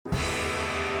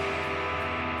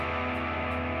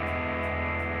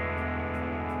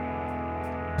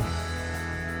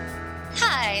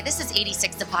Hi, this is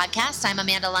 86 the Podcast. I'm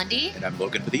Amanda Lundy. And I'm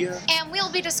Logan Padilla. And we'll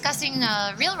be discussing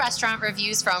real restaurant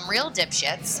reviews from real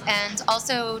dipshits and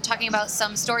also talking about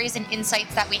some stories and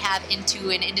insights that we have into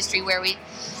an industry where we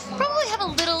probably have a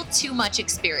little too much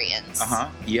experience.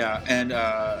 Yeah. And,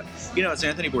 as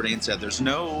Anthony Bourdain said, there's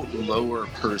no lower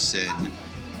person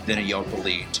than a Yelp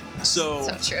elite. So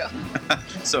true.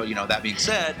 So, that being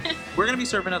said, we're going to be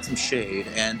serving up some shade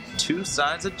and two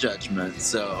sides of judgment.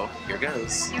 So here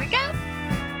goes. Here we go.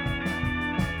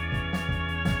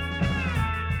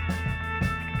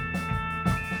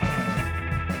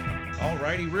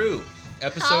 Alrighty, Roo.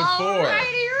 Episode 4.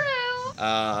 Alrighty,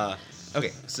 Roo.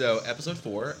 Okay, so episode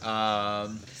 4.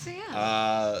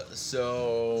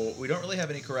 So we don't really have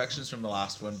any corrections from the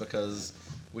last one because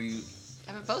we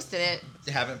haven't posted it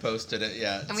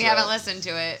yet. And we haven't listened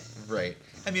to it. Right.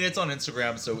 I mean, it's on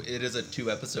Instagram, so it is a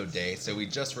 2-episode day. So we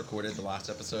just recorded the last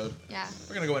episode. Yeah.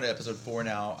 We're going to go into episode 4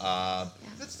 now.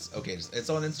 It's okay. It's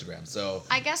on Instagram, so.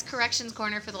 I guess corrections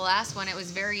corner for the last one, it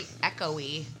was very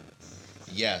echoey.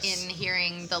 Yes. In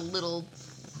hearing the little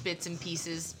bits and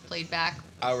pieces played back.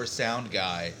 Our sound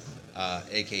guy,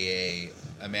 a.k.a.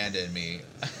 Amanda and me.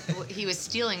 He was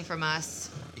stealing from us.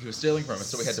 He was stealing from us,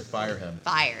 so we had to fire him.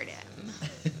 Fired him.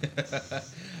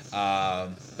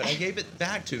 But I gave it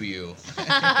back to you.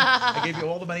 I gave you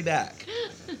all the money back.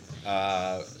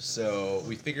 So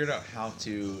we figured out how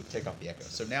to take off the echo.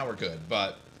 So now we're good.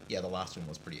 But yeah, the last one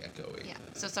was pretty echoey. Yeah.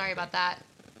 So sorry about that,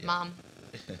 Yeah. Mom.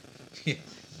 Yeah.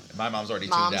 My mom's already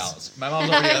Moms. tuned out. My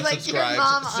mom's already unsubscribed. Like your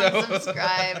mom so.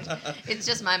 unsubscribed. It's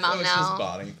just my mom so now. It's just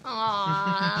Bonnie.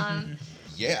 Aww.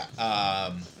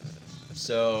 Yeah.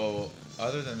 So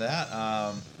other than that,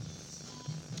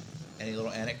 any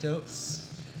little anecdotes?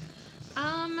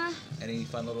 Any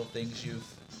fun little things you've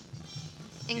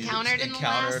Encountered in the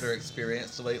last or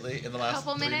experienced lately in the last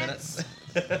couple 3 minutes?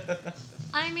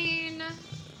 I mean,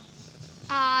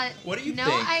 what do you no,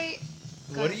 think?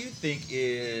 Go What do ahead. you think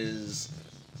is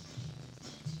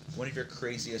one of your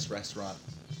craziest restaurant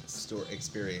store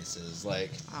experiences?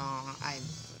 Like,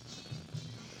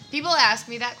 People ask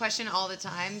me that question all the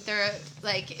time. They're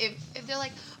like, if they're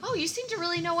like, oh, you seem to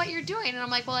really know what you're doing, and I'm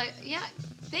like, well, yeah,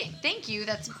 thank you.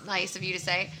 That's nice of you to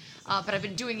say. But I've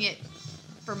been doing it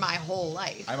for my whole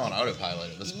life. I'm on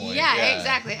autopilot at this point. Yeah,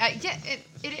 exactly.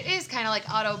 It is kind of like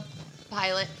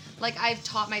autopilot. Like I've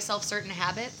taught myself certain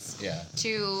habits. Yeah.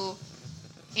 To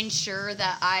ensure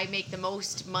that I make the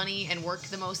most money and work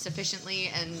the most efficiently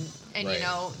and Right.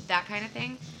 that kind of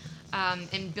thing,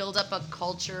 and build up a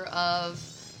culture of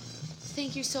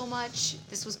thank you so much,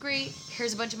 this was great,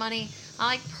 here's a bunch of money. I'm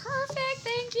like, perfect,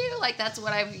 thank you. Like that's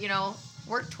what I've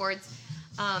worked towards.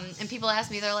 And people ask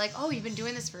me, they're like, oh, you've been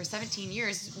doing this for 17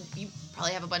 years, you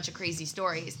probably have a bunch of crazy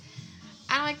stories.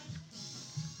 And I'm like,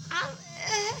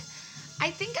 I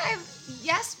think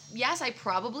yes I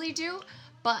probably do,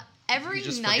 but every You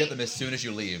just night, forget them as soon as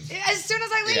you leave. as soon as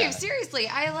I leave, Yeah. seriously,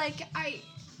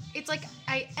 it's like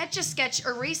I etch a sketch,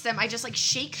 erase them, I just like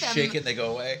shake them. Shake it, they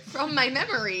go away. From my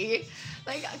memory,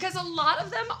 like, because a lot of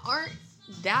them aren't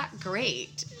that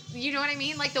great. You know what I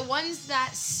mean? Like the ones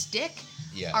that stick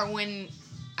are when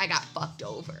I got fucked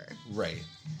over. Right.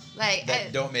 Like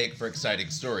That don't make for exciting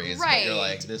stories. But Right. you're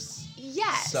like, this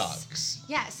sucks.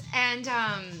 Yes, and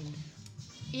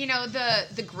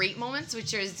the great moments,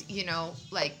 which is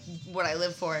like what I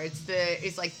live for.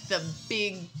 It's like the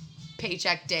big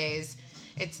paycheck days.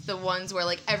 It's the ones where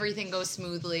like everything goes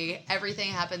smoothly, everything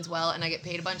happens well, and I get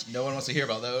paid a bunch. No one wants to hear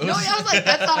about those. No, I was like,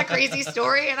 that's not a crazy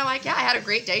story. And I'm like, yeah, I had a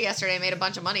great day yesterday. I made a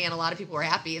bunch of money, and a lot of people were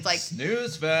happy. It's like,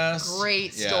 snooze fest.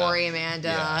 great Yeah. story, Amanda.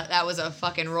 Yeah. That was a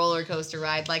fucking roller coaster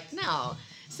ride. Like, no.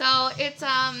 So it's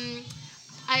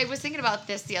I was thinking about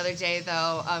this the other day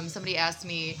though. Somebody asked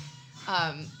me,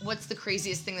 what's the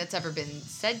craziest thing that's ever been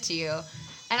said to you?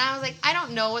 And I was like, I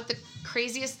don't know what the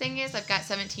craziest thing is. I've got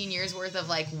 17 years worth of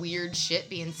like weird shit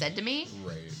being said to me.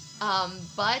 Right.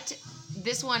 But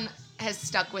this one has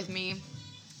stuck with me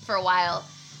for a while.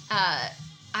 I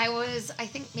was, I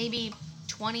think maybe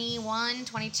 21,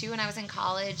 22 when I was in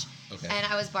college. Okay. And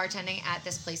I was bartending at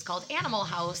this place called Animal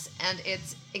House. And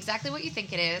it's exactly what you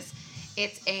think it is.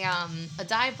 It's a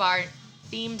dive bar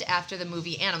themed after the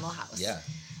movie Animal House. Yeah.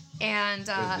 And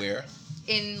With where?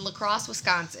 in La Crosse,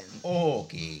 Wisconsin.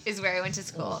 Okay. Is where I went to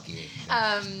school. Okay.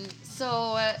 I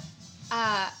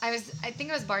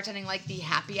think I was bartending like the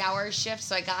happy hour shift,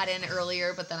 so I got in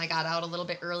earlier, but then I got out a little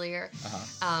bit earlier,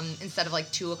 instead of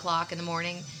like 2:00 in the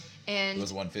morning. And It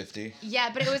was 150. yeah,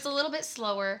 but it was a little bit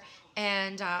slower,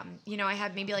 and I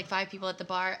had maybe like 5 people at the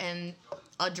bar and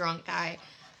a drunk guy,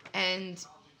 and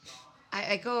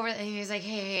I go over and he's like,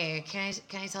 hey, can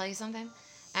I tell you something?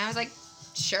 And I was like,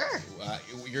 Sure.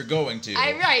 You're going to.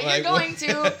 Right, you're going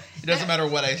to. It doesn't matter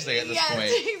what I say at this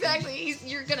point. Exactly.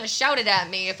 You're going to shout it at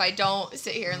me if I don't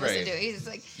sit here and listen to it. He's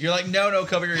like... You're like, no,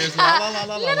 cover your ears. La, la,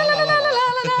 la, la, la, la, la,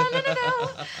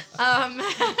 la.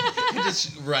 You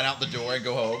just run out the door and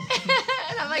go home.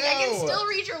 And I'm like, I can still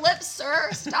read your lips,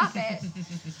 sir. Stop it.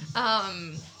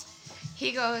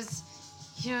 He goes,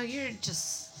 you're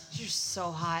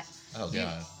so hot. Oh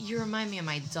God. You remind me of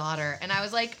my daughter. And I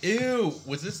was like, ew,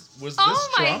 was this Trump? Oh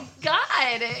my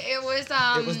God. It was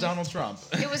It was Donald Trump.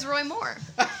 It was Roy Moore.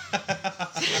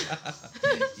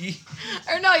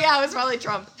 Or no, yeah, it was probably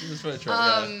Trump. It was probably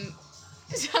Trump.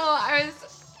 So I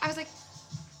was like,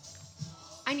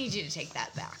 I need you to take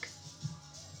that back.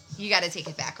 You got to take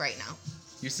it back right now.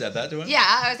 You said that to him? Yeah,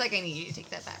 I was like, I need you to take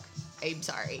that back. I'm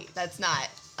sorry. That's not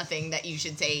a thing that you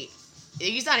should say.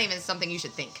 It's not even something you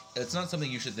should think. It's not something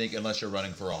you should think unless you're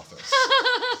running for office.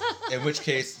 In which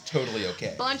case, totally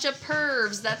okay. Bunch of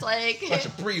pervs. That's like... Bunch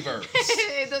of preverts.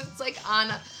 It's like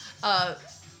on a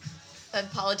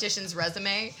politician's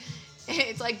resume.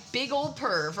 It's like big old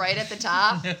perv right at the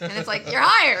top. And it's like, you're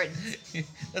hired.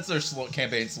 That's their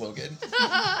campaign slogan.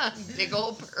 Big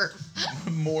old perv.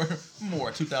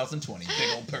 More 2020.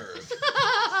 Big old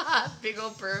perv. Big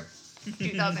old perv.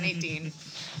 2018.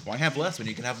 Why have less when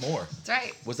you can have more? That's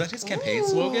right. Was that his campaign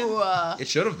slogan? It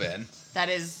should have been. That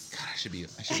is... God, I should be a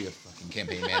fucking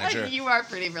campaign manager. You are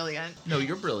pretty brilliant. No,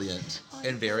 you're brilliant.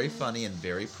 And very funny and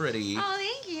very pretty. Oh,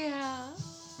 thank you.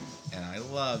 And I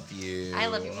love you. I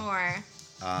love you more.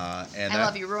 And I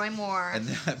love you, Roy Moore. And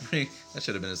that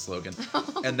should have been his slogan.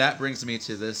 And that brings me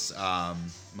to this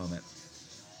moment.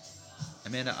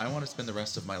 Amanda, I want to spend the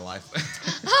rest of my life.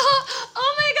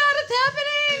 Oh my God, it's happening!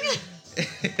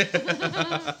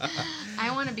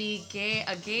 I want to be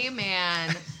a gay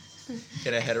man.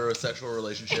 In a heterosexual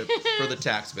relationship for the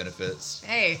tax benefits.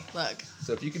 Hey, look.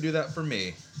 So if you can do that for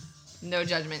me. No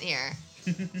judgment here.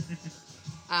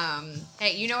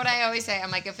 Hey, you know what I always say?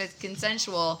 I'm like, if it's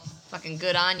consensual, fucking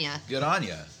good on ya. Good on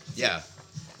ya. Yeah.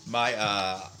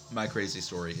 My crazy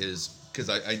story is, because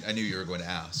I knew you were going to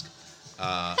ask.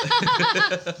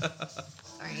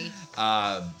 Sorry.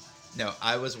 No,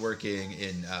 I was working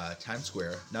in Times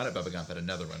Square, not at Bubba Gump, at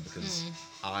another one, because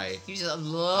You just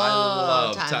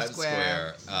love Times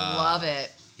Square. Love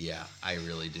it. Yeah, I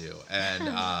really do. And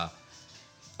I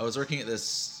was working at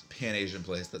this Pan-Asian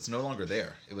place that's no longer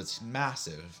there. It was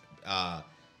massive,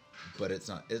 but it's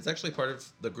not. It's actually part of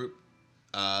the group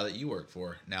that you work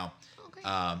for now. Okay.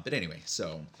 But anyway,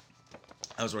 so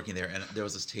I was working there, and there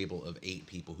was this table of 8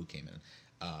 people who came in,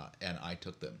 and I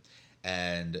took them.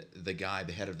 And the guy,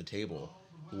 the head of the table,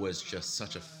 was just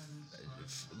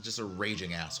just a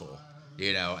raging asshole,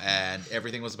 and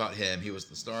everything was about him. He was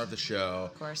the star of the show.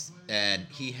 Of course. And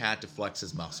he had to flex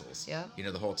his muscles. Yeah.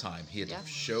 The whole time. He had to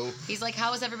show... He's like,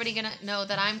 how is everybody going to know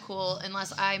that I'm cool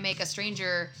unless I make a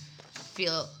stranger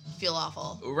feel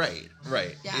awful? Right.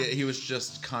 Yeah. He was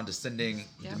just condescending,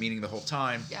 demeaning the whole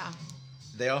time. Yeah.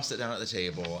 They all sit down at the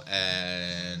table,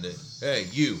 and, hey,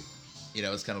 you.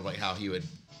 It's kind of like how he would...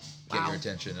 get your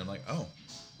attention. I'm like, oh,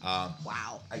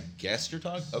 wow. I guess you're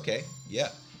talking. Okay, yeah.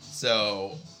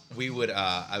 So I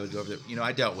would go over there.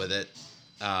 I dealt with it.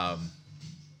 I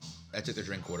took their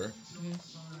drink order.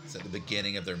 It's at the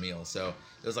beginning of their meal. So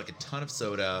there was like a ton of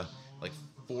soda, like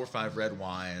 4 or 5 red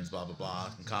wines, blah blah blah,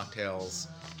 and cocktails.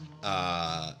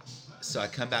 So I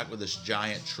come back with this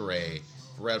giant tray,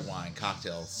 red wine,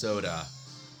 cocktail, soda,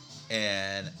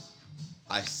 and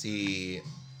I see.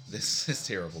 This is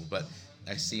terrible, but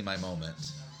I see my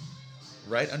moment.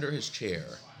 Right under his chair,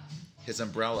 his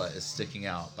umbrella is sticking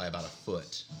out by about a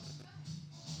foot.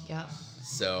 Yep.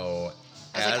 So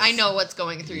I know what's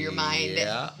going through your mind.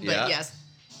 But yes.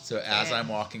 So as I'm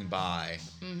walking by,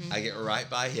 I get right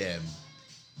by him,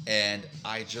 and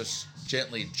I just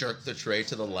gently jerk the tray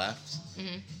to the left,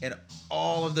 and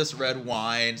all of this red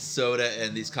wine, soda,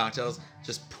 and these cocktails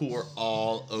just pour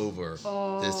all over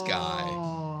this guy.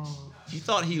 You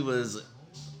thought he was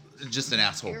just an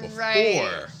asshole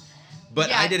before,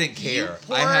 but I didn't care. You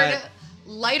poured I had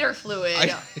lighter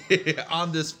fluid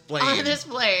on this flame. On this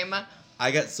flame. I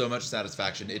got so much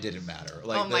satisfaction. It didn't matter.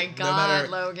 Like, oh my God,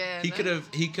 Logan! He could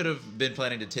have been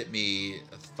planning to tip me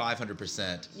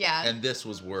 500%. Yeah. And this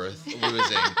was worth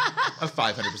losing a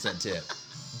 500% tip.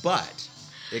 But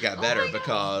it got better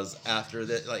because after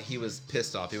that, like, he was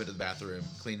pissed off. He went to the bathroom,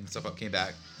 cleaned himself up, came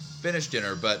back, finished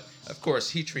dinner. But of course,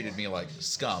 he treated me like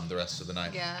scum the rest of the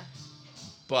night. Yeah.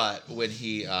 But when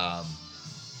he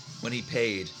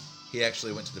paid, he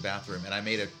actually went to the bathroom, and I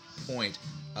made a point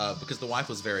because the wife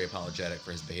was very apologetic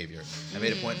for his behavior. I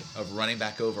made a point of running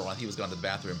back over while he was gone to the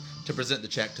bathroom to present the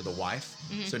check to the wife,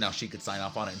 so now she could sign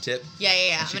off on it and tip. Yeah.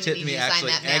 And she I'm gonna tipped need me you to sign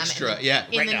actually that, ma'am, extra.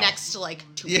 in Right the now. next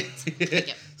 2 Yeah. weeks. Thank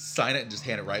you. Sign it and just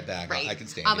hand it right back. Right. I can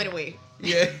stand I'm you. gonna wait.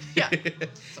 Yeah. Yeah.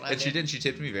 That's what I And she do. did. And she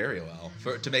tipped me very well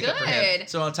to make up for him. Good.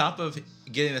 So on top of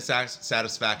getting the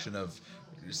satisfaction of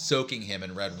soaking him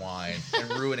in red wine and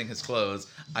ruining his clothes,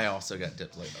 I also got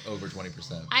tipped like over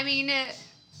 20%. I mean,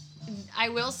 I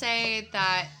will say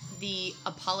that the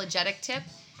apologetic tip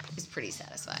is pretty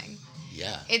satisfying.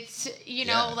 Yeah. It's,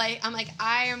 Yeah.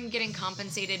 I am getting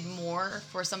compensated more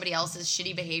for somebody else's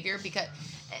shitty behavior because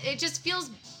it just feels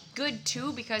good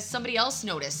too because somebody else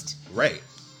noticed. Right.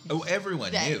 Oh,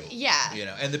 everyone That- knew. yeah.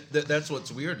 And that's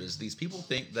what's weird is these people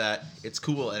think that it's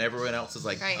cool and everyone else is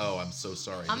like, Right. oh, I'm so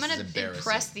sorry. I'm This gonna is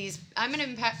embarrassing.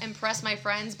 impress my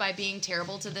friends by being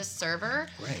terrible to this server,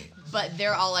 Right. but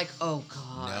they're all like, "Oh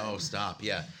God." No, stop.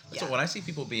 Yeah. That's Yeah. what when I see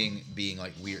people being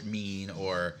like weird, mean,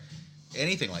 or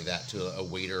anything like that to a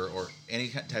waiter or any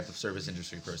type of service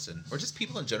industry person, or just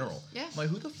people in general. Yeah. I'm like,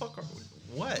 who the fuck are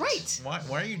what? Right.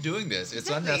 Why are you doing this? It's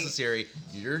Exactly. unnecessary.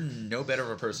 You're no better of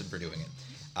a person for doing it.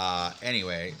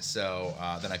 Anyway, so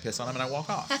then I piss on him and I walk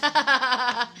off.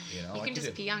 You like can just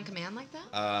do. pee on command like that.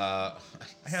 I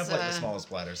have like the So- smallest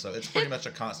bladder, so it's pretty much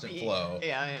a constant flow.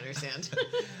 Yeah, I understand.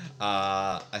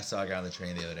 I saw a guy on the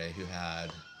train the other day who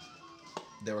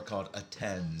they were called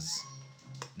Attends,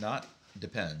 not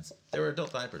Depends. They were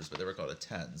adult diapers, but they were called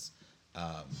Attends,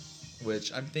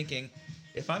 which I'm thinking,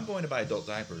 if I'm going to buy adult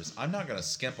diapers, I'm not going to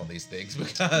skimp on these things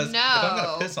because if I'm going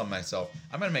No. to piss on myself,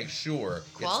 I'm going to make sure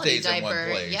Quality it stays in one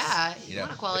diaper, place. yeah, you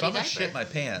want a quality if I'm gonna diaper. shit my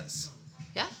pants,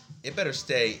 Yeah. it better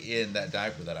stay in that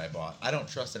diaper that I bought. I don't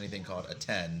trust anything called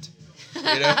Attend.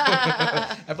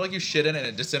 I feel like you shit in it and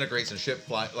it disintegrates and shit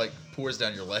pours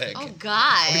down your leg. Oh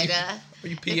God. Or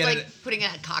you pee it's in like it. putting a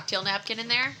cocktail napkin in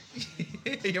there.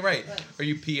 You're right. Or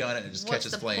you pee on it and it just What's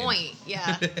catches the flame. point?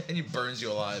 Yeah. And it burns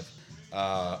you alive.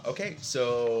 Okay,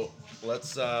 so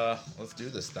let's do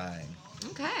this thing.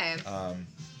 Okay.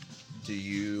 Do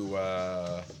you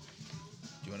want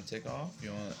to take off? You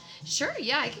want? Sure.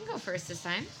 Yeah, I can go first this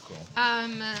time. Cool.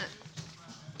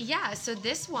 Yeah. So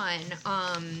this one,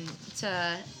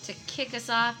 to kick us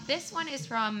off, this one is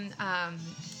from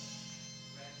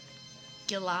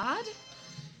Gilad.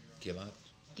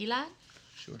 Gilad?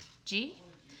 Sure. G.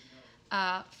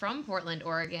 From Portland,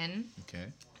 Oregon. Okay.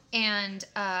 And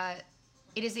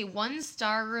it is a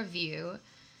 1-star review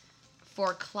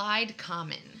for Clyde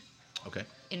Common Okay.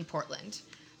 in Portland.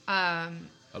 A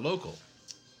local.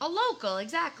 A local,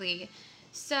 exactly.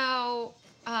 So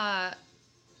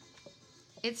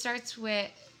it starts with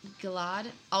Gilad.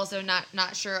 Also,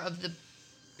 not sure of the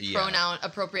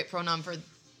appropriate pronoun for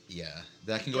Yeah,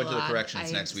 that can go into the Gilad.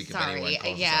 corrections next week if anyone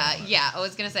calls us Yeah, out on it. yeah. I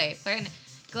was gonna say,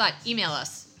 Gilad, email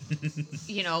us.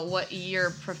 What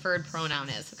your preferred pronoun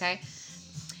is. Okay.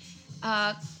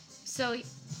 So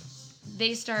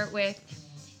they start with,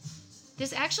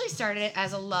 this actually started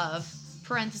as a love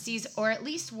 (parentheses) or at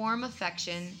least warm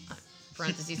affection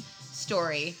 (parentheses)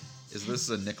 story. Is this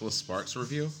a Nicholas Sparks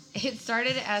review? It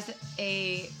started as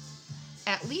a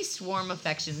at least warm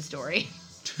affection story.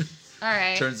 All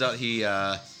right. Turns out he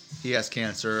has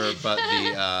cancer, but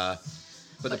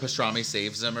the pastrami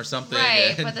saves him or something.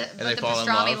 Right, and, but the they fall in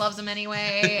pastrami love. loves him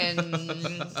anyway, and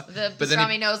the But then he-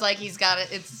 pastrami knows like he's got it.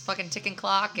 It's fucking ticking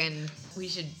clock, and we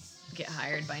should get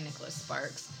hired by Nicholas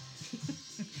Sparks.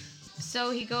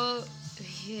 So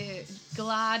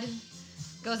Gilad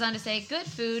goes on to say, good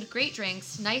food, great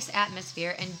drinks, nice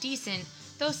atmosphere, and decent,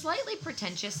 though slightly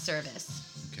pretentious service.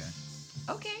 Okay.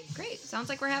 Okay, great. Sounds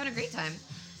like we're having a great time.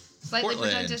 Slightly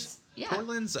Portland. pretentious. Yeah.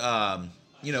 Portland's,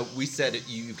 we said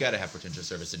you've got to have pretentious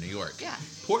service in New York. Yeah.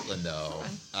 Portland, though,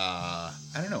 Portland. I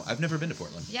don't know. I've never been to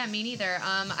Portland. Yeah, me neither.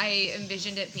 I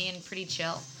envisioned it being pretty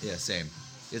chill. Yeah, same.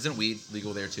 Isn't weed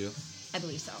legal there too? I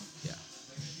believe so. Yeah.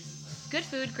 Good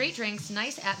food, great drinks,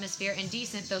 nice atmosphere, and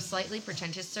decent, though slightly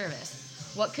pretentious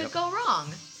service. What could Yep. go wrong?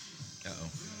 Uh-oh.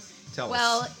 Tell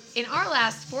Well, us. in our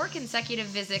last 4 consecutive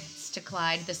visits to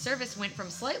Clyde, the service went from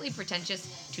slightly pretentious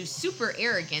to super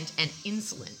arrogant and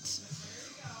insolent.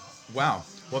 Wow.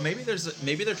 Well, maybe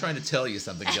they're trying to tell you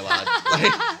something,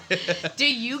 Gilad. Do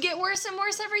you get worse and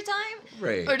worse every time?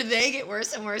 Right. Or do they get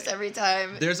worse and worse every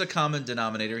time? There's a common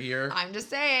denominator here. I'm just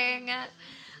saying. Yeah.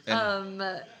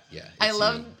 I it's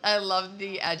love you. I love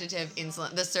the adjective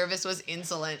insolent. The service was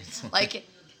insolent. Like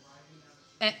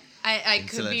I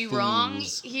could Insolent be wrong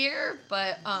fools. here,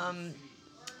 but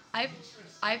I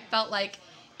felt like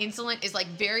insolent is like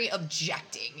very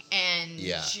objecting and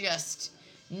Yeah. just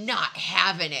not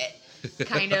having it.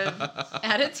 kind of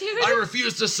attitude. I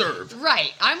refuse to serve.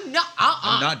 Right. I'm not.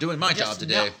 I'm not doing my job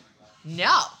today.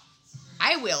 No.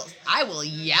 I will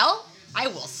yell. I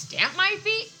will stamp my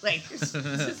feet. Like,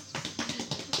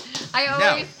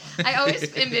 I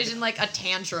always envision like a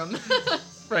tantrum.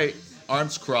 Right.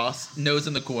 Arms crossed, nose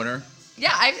in the corner.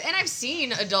 Yeah, I've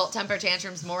seen adult temper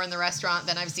tantrums more in the restaurant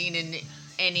than I've seen in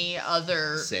any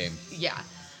other. Same. Yeah.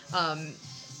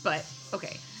 But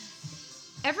okay.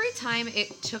 Every time it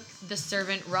took the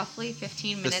servant roughly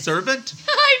 15 minutes. The servant?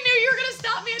 I knew you were gonna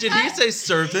stop me at Did that. he say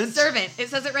servant? Servant. It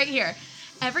says it right here.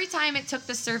 Every time it took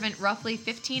the servant roughly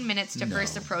 15 minutes to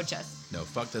first approach us. No,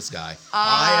 fuck this guy.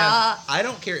 I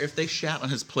don't care if they shat on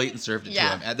his plate and served it to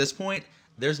Yeah. him. At this point,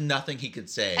 there's nothing he could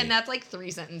say. And that's like 3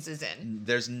 sentences in.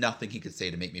 There's nothing he could say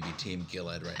to make me be Team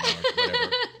Gillette right now or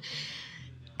whatever.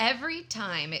 Every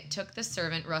time it took the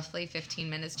servant roughly 15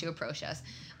 minutes to approach us.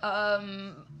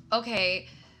 Okay.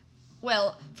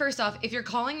 Well, first off, if you're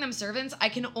calling them servants, I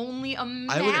can only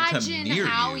imagine near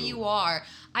how you. you are.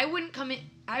 I wouldn't come in.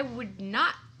 I would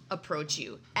not approach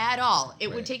you at all. It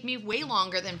would Right. take me way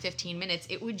longer than 15 minutes.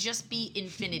 It would just be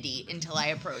infinity until I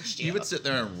approached you. You would sit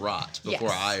there and rot before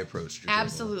Yes. I approached your table.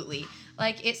 Absolutely.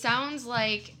 Like, it sounds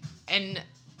like, and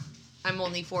I'm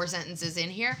only 4 sentences in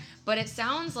here, but it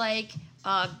sounds like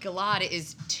Gilad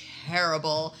is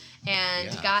terrible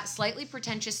and Yeah. got slightly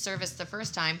pretentious service the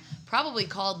first time, probably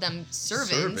called them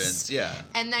servants. Yeah.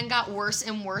 And then got worse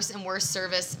and worse and worse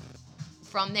service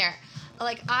from there.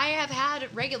 Like, I have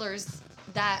had regulars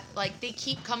that, like, they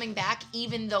keep coming back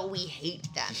even though we hate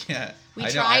them. Yeah. We I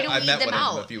know. try to I weed met them one of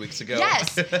out. them a few weeks ago.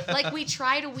 Yes, like we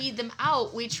try to weed them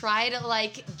out. We try to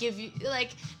like give you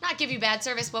not give you bad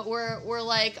service, but we're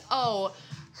like, oh,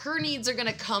 her needs are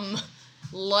gonna come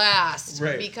last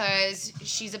Right. because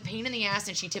she's a pain in the ass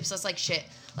and she tips us like shit.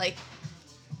 Like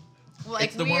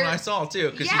It's the one we're- I saw too,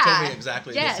 because you Yeah, told me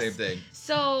exactly yes. the same thing.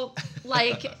 So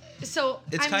like It's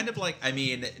kind of like, I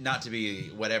mean, not to be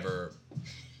whatever.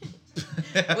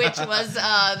 which was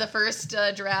the first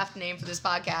draft name for this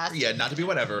podcast. Yeah, not to be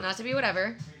whatever. Not to be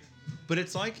whatever. But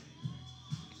it's like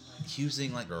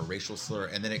using like a racial slur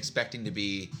and then expecting to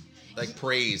be like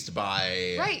praised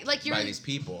by Right, like by these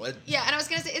people. Yeah, and I was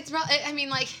gonna say I mean,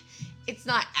 like, it's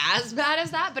not as bad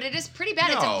as that, but it is pretty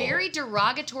bad. It's No. a very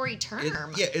derogatory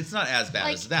term. Yeah, it's not as bad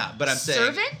Like, as that. But I'm saying,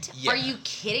 servant? yeah, Are you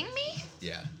kidding me?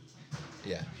 Yeah,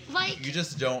 yeah. Like, You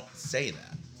just don't say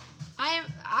that. I'm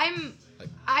Like,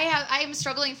 I'm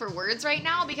struggling for words right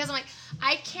now because I'm like,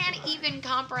 I can't even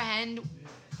comprehend.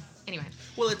 Anyway,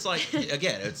 well, it's like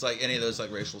again, it's like any of those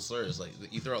like racial slurs. Like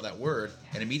you throw out that word,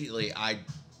 and immediately I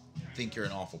think you're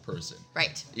an awful person.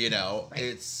 right? You know,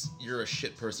 Right. you're a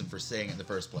shit person for saying it in the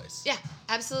first place. Yeah,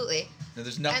 absolutely. And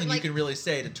there's nothing like- you can really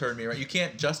say to turn me around. You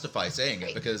can't justify saying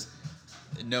Right. it because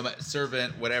no matter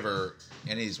servant, whatever,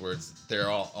 any of these words, they're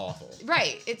all awful.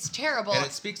 Right, it's terrible. And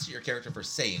it speaks to your character for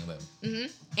saying them.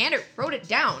 And it wrote it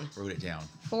down Wrote it down.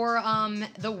 for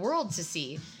the world to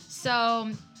see.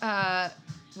 So,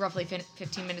 roughly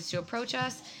 15 minutes to approach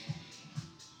us.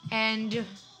 And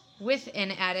with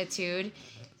an attitude,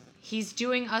 he's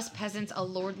doing us peasants a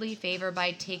lordly favor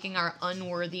by taking our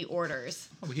unworthy orders.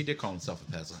 Oh, but he did call himself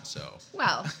a peasant, so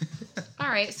Well, all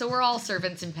right, so we're all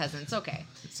servants and peasants. Okay.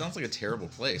 it sounds like a terrible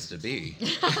place to be.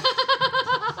 It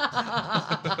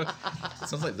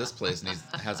sounds like this place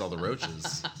has all the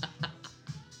roaches.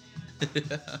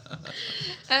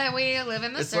 We live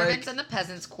in the It's servants like- and the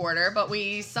peasants quarter, but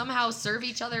we somehow serve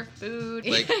each other food.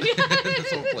 Like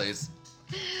this whole place.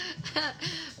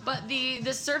 But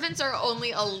the servants are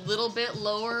only a little bit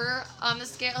lower on the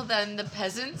scale than the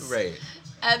peasants. Right.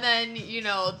 And then, you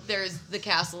know, there's the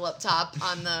castle up top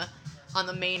on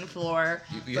the main floor.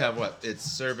 You have what? It's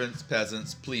servants,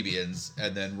 peasants, plebeians,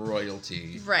 and then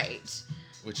royalty, Right.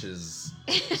 which is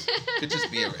could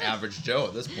just be an average Joe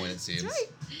at this point, it seems.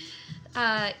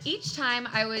 Right. Each time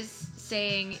I was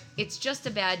saying, it's just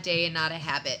a bad day and not a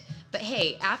habit. But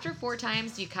hey, after 4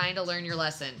 times, you kind of learn your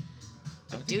lesson.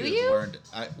 I think Do you've you? Learned,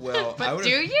 But I would've- do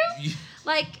you?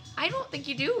 Like, I don't think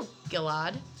you do,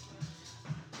 Gilad.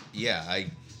 Yeah,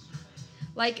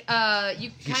 Like,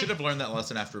 you he should have learned that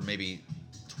lesson after maybe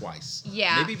twice.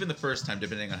 Yeah. Maybe even the first time,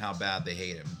 depending on how bad they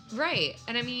hate him. Right.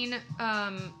 And I mean,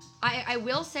 I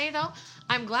will say, though,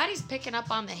 I'm glad he's picking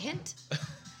up on the hint.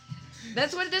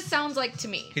 That's what this sounds like to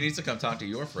me. He needs to come talk to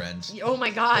your friend. Oh my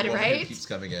God, The woman who right? keeps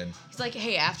coming in. He's like,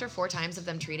 hey, after 4 times of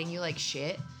them treating you like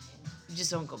shit, you just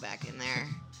don't go back in there.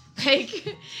 Like,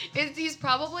 he's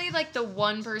probably like the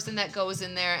one person that goes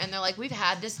in there and they're like, we've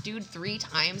had this dude 3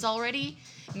 times already.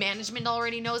 Management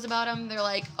already knows about him. They're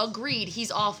like, agreed,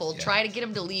 he's awful. Yeah. Try to get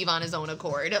him to leave on his own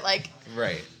accord. Like,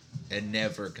 Right. And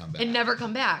never come back. and never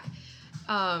come back.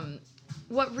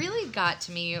 What really got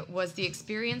to me was the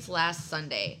experience last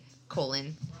Sunday,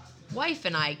 wife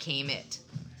and I came it.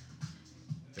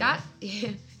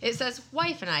 It says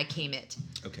wife and I came it.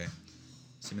 Okay.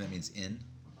 Assuming that means in.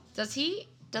 Does he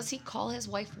call his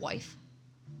wife? Wife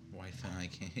and I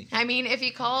came. I mean, if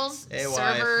he calls Hey, wife.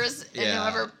 servers and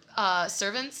Yeah. whoever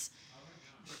servants,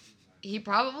 he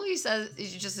probably says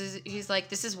he's like,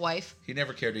 this is wife. He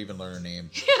never cared to even learn her name.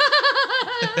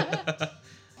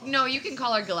 No, you can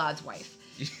call her Galad's wife.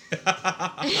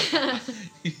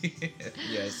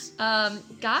 Yes.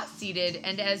 Got seated,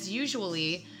 and as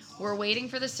usually, we're waiting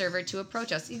for the server to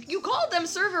approach us. You called them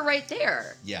server right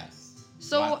there. Yeah.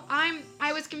 So Wow.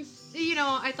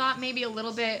 I thought maybe a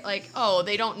little bit like, oh,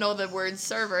 they don't know the word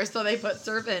server, so they put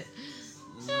servant.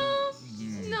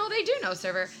 No, they do know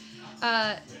server.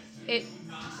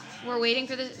 We're waiting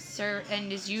for the server,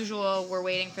 and as usual, we're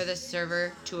waiting for the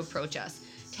server to approach us.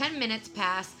 10 minutes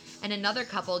pass, and another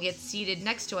couple gets seated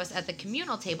next to us at the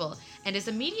communal table and is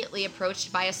immediately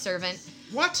approached by a servant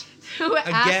What? who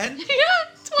Again? Yeah,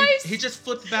 twice. He just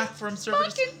flipped back from server.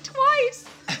 Fucking twice.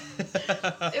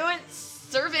 It went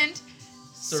servant,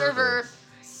 server,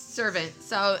 servant.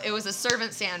 So it was a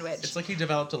servant sandwich. It's like he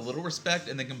developed a little respect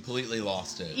and then completely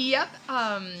lost it. Yep.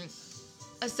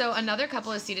 So another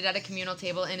couple is seated at a communal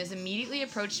table and is immediately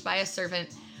approached by a servant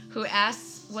who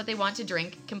asks what they want to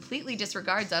drink, completely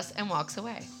disregards us, and walks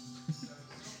away.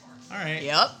 All right.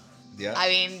 Yep. Yeah. I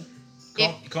mean,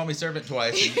 Call me servant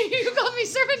twice. you called me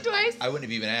servant twice. I wouldn't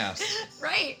have even asked.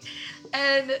 Right.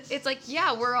 And it's like,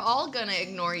 yeah, we're all going to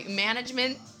ignore you.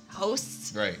 Management,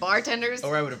 hosts, Right. bartenders.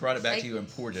 Or I would have brought it back Like- to you and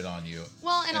poured it on you.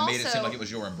 Well, and made it seem also- like it was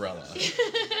your umbrella.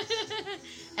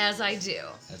 As I do.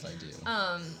 As I do.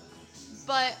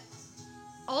 But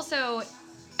also,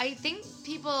 I think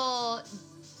people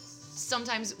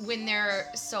sometimes, when they're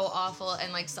so awful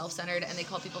and like self-centered and they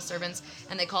call people servants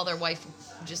and they call their wife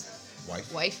just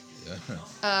wife,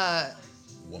 Yeah.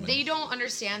 Woman. they don't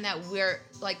understand that we're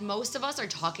like, most of us are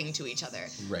talking to each other.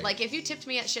 Right. Like if you tipped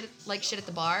me at shit at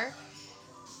the bar,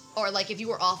 or like if you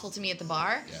were awful to me at the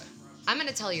bar, Yeah. I'm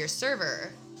gonna tell your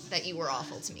server that you were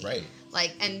awful to me. Right.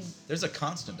 Like, and There's a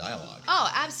constant dialogue.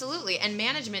 oh, absolutely. And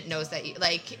management knows that you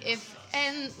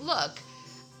look,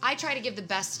 I try to give the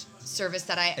best service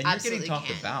that I And you're absolutely getting talked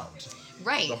can. about.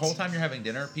 Right. The whole time you're having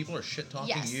dinner, people are shit talking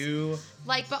Yes. you.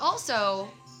 Like, but also,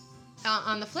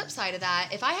 on the flip side of that,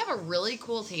 if I have a really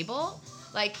cool table,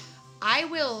 like,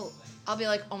 I'll be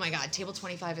like, oh my god, table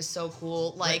 25 is so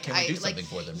cool. Like, Can we do something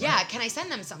for them? Yeah, Right. can I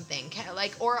send them something?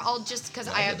 Or I'll just, because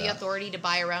Yeah, I I have did the that. authority to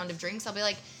buy a round of drinks, I'll be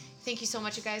like, thank you so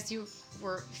much, you guys. You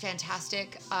were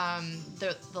fantastic.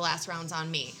 The last round's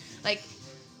on me. Like,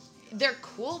 they're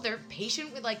cool. They're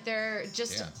patient with, like, they're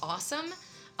just Yeah. awesome.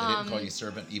 They didn't call you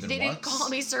servant even They once. didn't call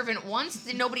me servant once.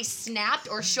 Nobody snapped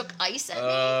or shook ice at me.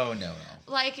 Oh, no.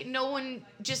 Like, no one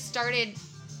just started,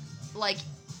 like,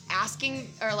 asking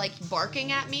or, like,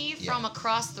 barking at me Yeah. from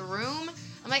across the room.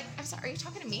 I'm like, I'm sorry, are you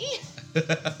talking to me?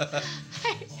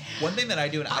 One thing that I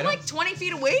do, and I I'm don't. like 20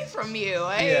 feet away from you.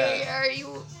 Yeah. Are you...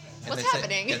 and What's they say-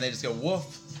 happening? and they just go,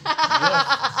 woof. Arf,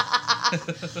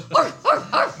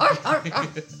 arf, arf, arf, arf,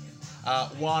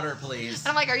 arf. Water, please. And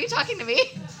I'm like, are you talking to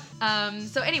me?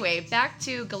 So anyway, back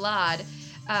to Galad,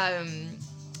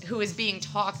 who is being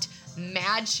talked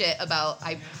mad shit about,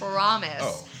 I promise.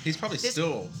 Oh, he's probably This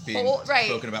still being whole- right.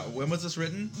 spoken about. When was this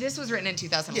written? This was written in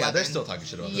 2011. Yeah, they're still talking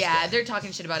shit about this Yeah, guy. they're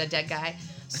talking shit about a dead guy.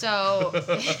 So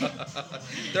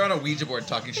They're on a Ouija board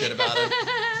talking shit about him,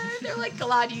 they're like,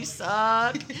 Galad, you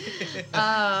suck.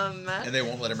 and they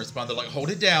won't let him respond. They're like, hold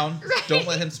it down. Right. Don't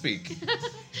let him speak.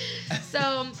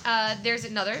 So there's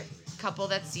another couple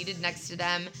that's seated next to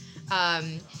them,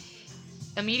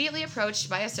 immediately approached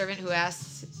by a servant who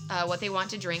asks what they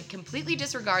want to drink, completely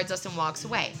disregards us and walks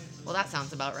away. Well, that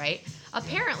sounds about right.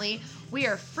 Apparently, we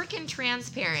are freaking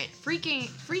transparent.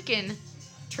 Freaking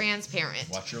transparent.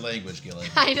 Watch your language, Gillen.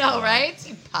 I know, right?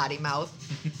 You potty mouth.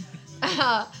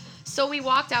 So we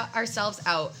walked ourselves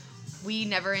out. We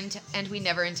never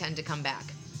intend to come back.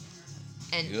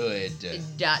 And Good.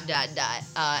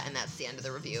 and that's the end of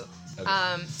the review.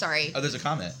 Okay. Sorry. Oh, there's a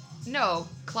comment. No,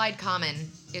 Clyde Common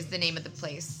is the name of the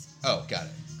place. Oh, got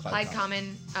it. Clyde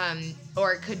Common,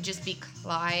 or it could just be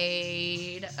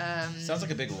Clyde. Sounds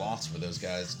like a big loss for those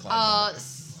guys. Clyde.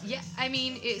 Yeah, I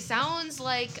mean, it sounds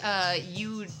like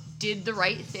you did the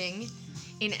right thing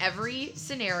in every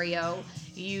scenario.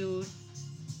 You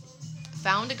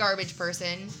found a garbage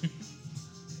person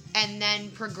and then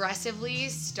progressively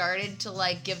started to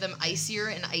like give them icier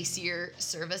and icier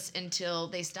service until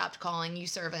they stopped calling you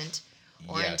servant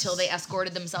or Yes. until they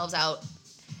escorted themselves out.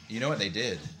 You know what they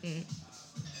did? Mm.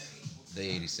 They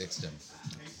 86'd him.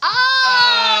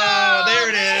 Oh, there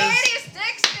it is.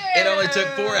 86 It only took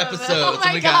 4 episodes Oh my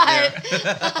and we God. got there.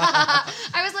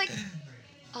 I was like,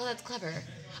 oh, that's clever.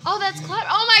 Oh, that's clever.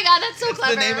 Oh my God, that's so It's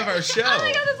clever. the name of our show, Oh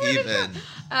my God, that's the name of the even. show.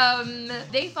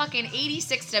 They fucking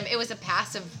 86'd him. It was a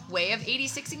passive way of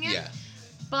 86ing him. Yeah.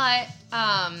 But,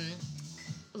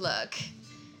 look,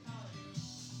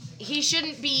 he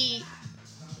shouldn't be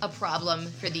a problem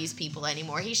for these people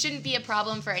anymore. He shouldn't be a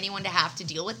problem for anyone to have to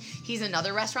deal with. He's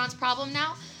another restaurant's problem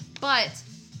now. But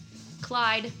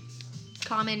Clyde,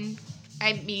 Common,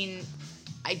 I mean,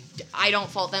 I don't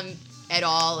fault them at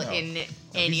all No. in No,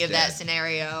 any he's of that dead.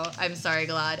 scenario. I'm sorry,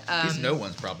 Glad. He's no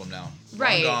one's problem now.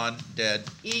 Right. Long gone, dead.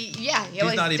 Yeah,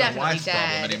 He's not even definitely wife's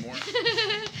dead. problem anymore.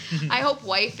 I hope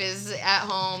wife is at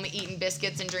home eating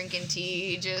biscuits and drinking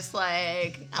tea, just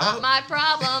like not Oh. my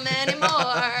problem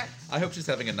anymore. I hope she's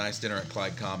having a nice dinner at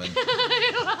Clyde Common.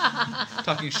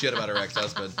 Talking shit about her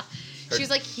ex-husband. Her, She was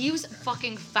like, he was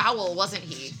fucking foul, wasn't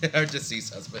he? her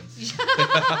deceased husband.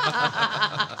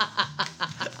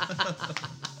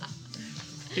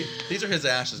 These are his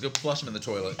ashes. Go flush them in the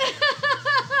toilet.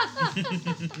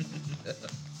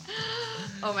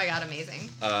 Oh my God, amazing.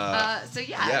 So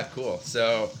yeah, Yeah, cool.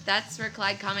 So, that's for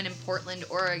Clyde Common in Portland,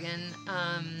 Oregon.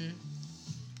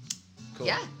 cool.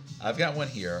 Yeah. I've got one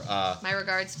here. My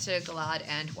regards to Galad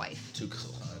and wife. To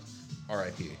Clyde.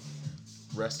 R.I.P.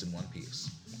 Rest in one piece.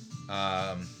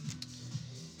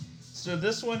 So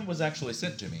this one was actually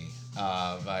sent to me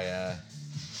via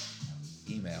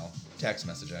email, text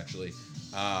message actually,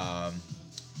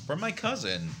 from my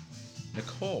cousin,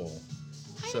 Nicole.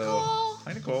 Hi, Nicole.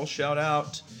 Hi, Nicole. Shout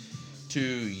out to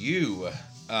you.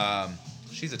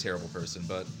 She's a terrible person,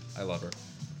 but I love her.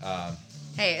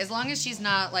 Hey, as long as she's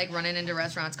not like running into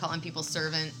restaurants calling people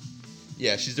servant,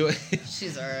 Yeah, she's doing.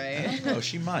 she's all right. Oh,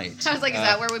 she might. I was like, is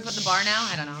that where we put the bar now?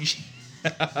 I don't know.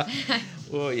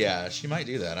 Well, yeah, she might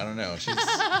do that. I don't know.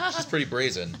 She's pretty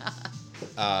brazen.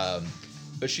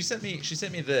 But she sent me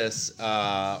this,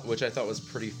 which I thought was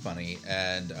pretty funny.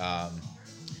 And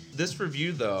this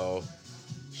review though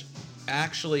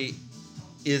actually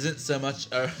isn't so much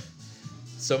a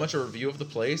review of the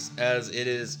place as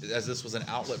this was an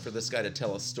outlet for this guy to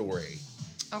tell a story.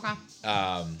 Okay.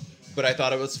 But I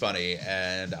thought it was funny,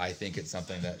 and I think it's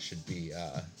something that should be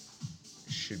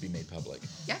made public.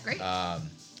 Yeah, great.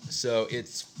 So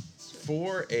it's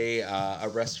for a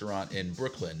restaurant in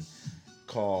Brooklyn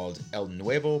called El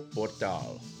Nuevo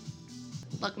Portal.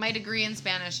 Look, my degree in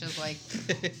Spanish is like,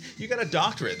 You got a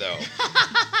doctorate though.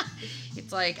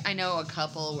 it's like I know a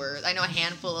couple words. I know a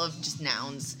handful of just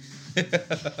nouns.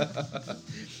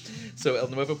 So El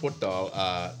Nuevo Portal,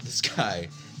 this guy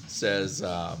says,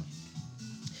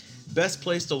 best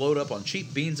place to load up on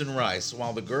cheap beans and rice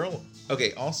while the girl...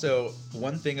 Okay, also,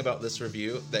 one thing about this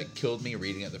review that killed me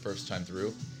reading it the first time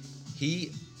through,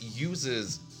 he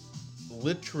uses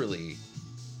literally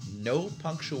no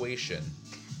punctuation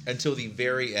until the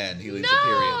very end. He leaves a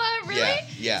period. Really?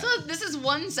 Yeah. So this is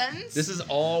one sentence? This is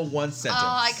all one sentence. Oh,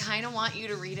 I kind of want you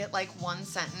to read it like one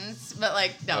sentence, but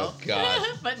like, no. Oh, God.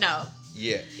 But no.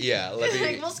 Yeah. Let me...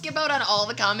 Like, we'll skip out on all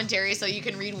the commentary so you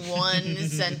can read one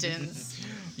sentence.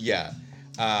 Yeah.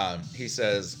 He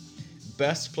says,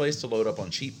 best place to load up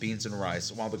on cheap beans and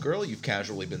rice while the girl you've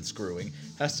casually been screwing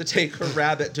has to take her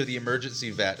rabbit to the emergency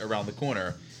vet around the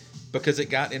corner because it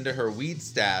got into her weed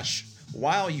stash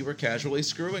while you were casually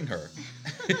screwing her.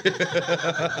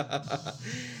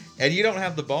 And you don't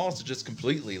have the balls to just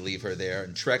completely leave her there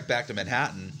and trek back to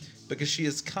Manhattan because she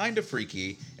is kind of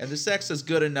freaky and the sex is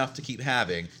good enough to keep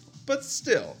having, but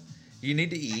still, you need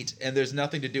to eat and there's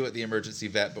nothing to do at the emergency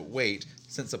vet but wait,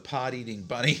 since a pot-eating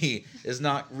bunny is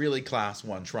not really class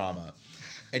 1 trauma.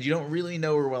 And you don't really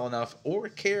know her well enough or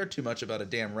care too much about a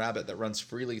damn rabbit that runs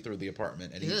freely through the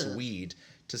apartment and eats Ugh. weed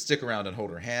to stick around and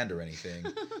hold her hand or anything.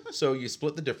 So you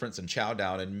split the difference and chow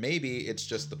down, and maybe it's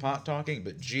just the pot talking,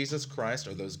 but Jesus Christ,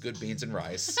 are those good beans and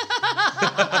rice.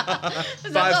 5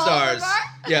 stars.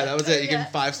 Yeah, that was it. You give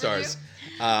him 5 stars.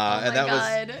 And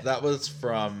that was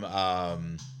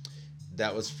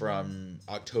from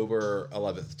October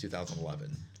 11th, 2011.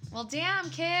 Well, damn,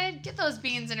 kid. Get those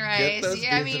beans and rice. Get those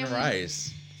Yeah, beans and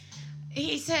rice.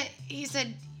 He said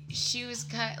she was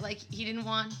like, he didn't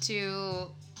want to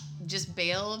just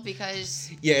bail because...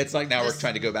 Yeah, it's like now we're This-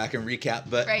 trying to go back and recap,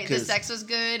 but Right, the 'cause sex was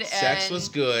good. sex and, was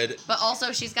good. But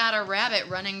also, she's got a rabbit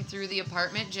running through the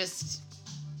apartment. Just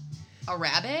a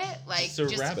rabbit, like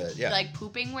Just a rabbit, yeah. like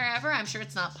pooping wherever. I'm sure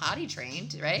it's not potty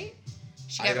trained, right?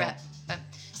 She I got don't- rabbit.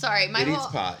 Sorry, my It whole. eats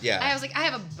pot, yeah. I was like, I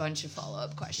have a bunch of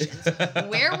follow-up questions.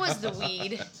 Where was the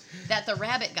weed that the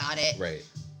rabbit got it? Right.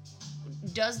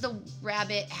 Does the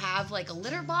rabbit have like a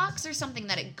litter box or something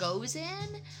that it goes in?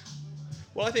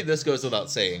 Well, I think this goes without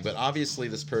saying, but obviously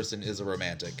this person is a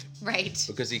romantic Right.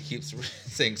 because he keeps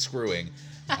saying screwing.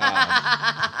 It's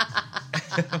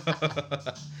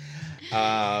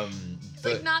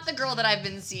like not the girl that I've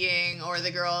been seeing or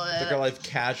the girl that... The girl I've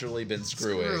casually been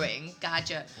screwing. Screwing.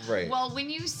 Gotcha. Right. Well, when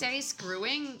you say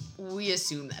screwing, we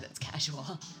assume that it's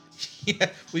casual. Yeah,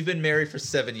 we've been married for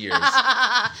 7 years. The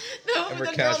we're girl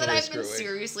that casually I've been screwing.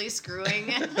 seriously screwing.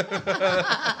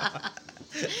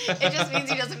 It just means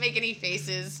he doesn't make any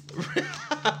faces.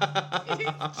 He's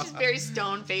just very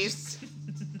stone-faced.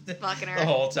 Fucking her. The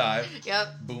whole time. Yep.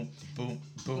 Boom, boom,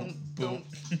 boom, boom.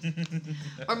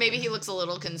 Or maybe he looks a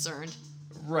little concerned.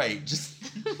 Right, just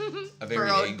a very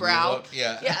Furrowed angry brow. look.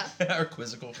 Yeah. Yeah. Or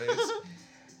quizzical face.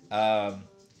 Yeah,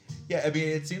 I mean,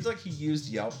 it seems like he used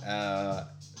Yelp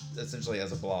essentially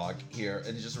as a blog here,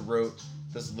 and he just wrote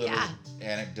this little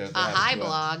anecdote. A that happened high to him.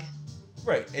 blog.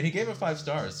 Right, and he gave it 5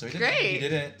 stars, so he didn't. Great. He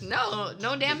didn't. No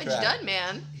damage track. done,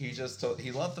 man. He just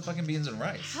he loved the fucking beans and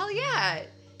rice. Hell yeah.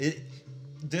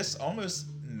 This almost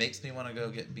makes me want to go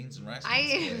get beans and rice. from I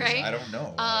this place. right. I don't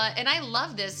know. And I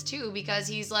love this too because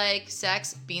he's like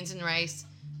sex, beans and rice,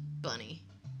 bunny.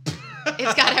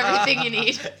 It's got everything you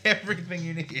need. Everything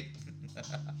you need.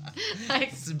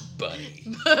 Like, It's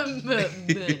bunny.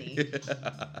 bunny.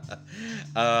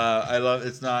 I love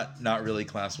it's not really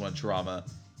class 1 trauma.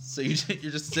 So you're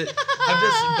just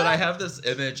but I have this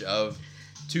image of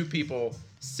 2 people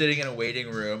sitting in a waiting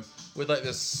room with like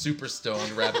this super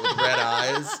stoned rabbit with red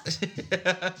eyes,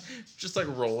 just like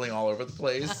rolling all over the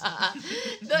place.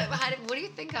 What do you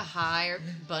think a high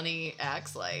bunny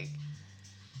acts like?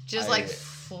 Just like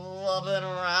flubbing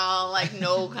around, like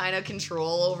no kind of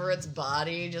control over its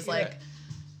body, just like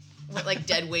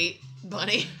dead weight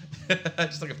bunny.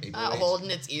 Just like a paperweight.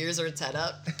 Holding its ears or its head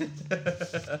up.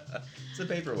 It's a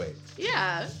paperweight.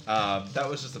 Yeah. That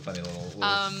was just a funny little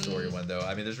story one though.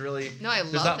 I mean, there's love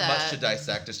not that. much to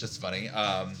dissect. It's just funny.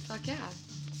 Fuck yeah.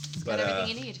 It's But, got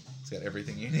everything you need. It's got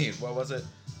everything you need. What was it?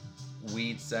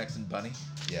 Weed, sex, and bunny?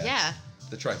 Yeah. Yeah.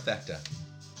 The trifecta.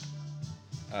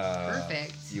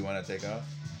 Perfect. You want to take off?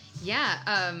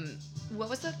 Yeah. What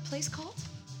was the place called?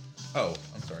 Oh,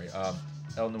 I'm sorry.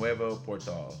 El Nuevo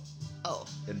Portal Oh.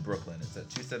 in Brooklyn. It's at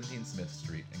 217 Smith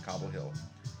Street in Cobble Hill.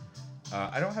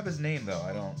 I don't have his name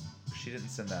though. She didn't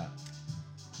send that.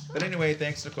 But anyway,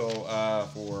 thanks Nicole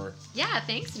for Yeah,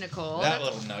 thanks, Nicole. that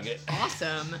That's little nugget.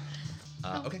 awesome.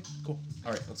 Okay, cool.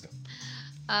 All right, let's go.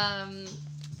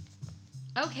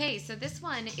 Okay, so this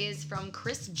one is from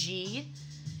Chris G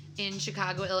in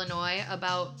Chicago, Illinois,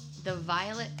 about the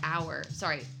Violet Hour.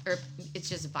 Sorry, or it's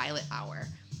just Violet Hour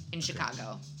in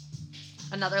Chicago.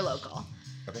 Another local.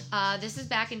 Okay. This is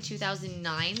back in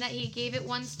 2009 that he gave it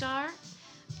 1 star.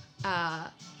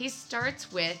 He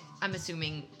starts with, I'm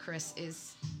assuming Chris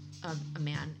is a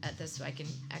man at this, so I can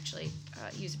actually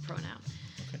use a pronoun.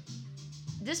 Okay.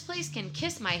 This place can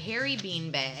kiss my hairy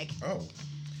beanbag. Oh,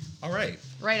 all right.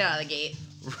 Right out of the gate.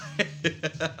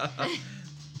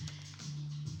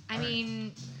 I All right.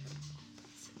 mean,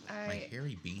 My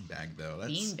hairy beanbag though.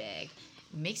 That's beanbag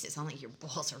makes it sound like your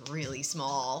balls are really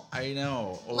small. I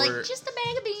know. Or Like just a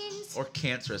bag of beans. or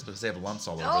cancerous because they have lumps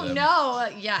all over Oh them. no!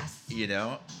 Yes. You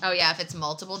know? Oh yeah, if it's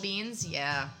multiple beans,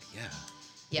 yeah. Yeah.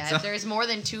 Yeah, It's if not- there's more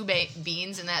than 2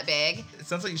 beans in that bag. It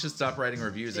sounds like you should stop writing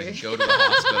reviews and go to the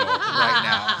hospital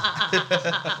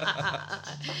right now.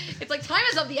 It's like time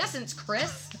is of the essence,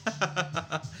 Chris.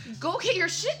 Go get your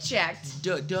shit checked.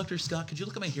 Dr. Scott, could you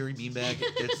look at my hairy beanbag?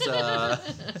 It's a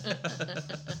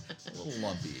little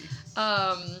lumpy.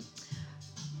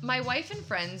 My wife and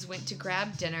friends went to a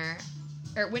great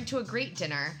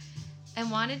dinner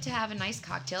and wanted to have a nice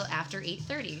cocktail after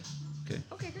 8:30. Okay.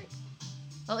 Okay, great.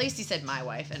 Well, at least he said my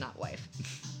wife and not wife.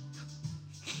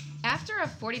 After a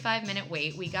 45-minute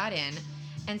wait, we got in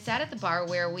and sat at the bar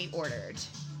where we ordered,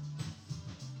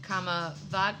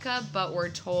 vodka, but we're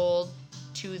told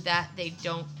to that they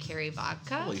don't carry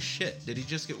vodka. Holy shit. Did he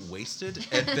just get wasted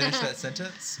and finish that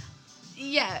sentence?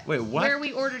 Yeah. Wait, what? Where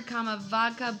we ordered,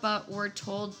 vodka, but we're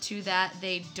told to that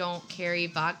they don't carry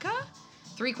vodka?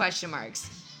 3 question marks.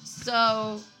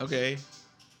 So, Okay.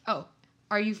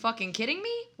 are you fucking kidding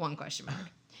me? 1 question mark.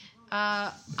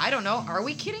 I don't know. Are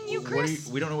we kidding you, Chris?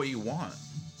 We don't know what you want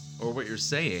or what you're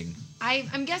saying.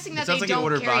 I'm guessing that It sounds they like you don't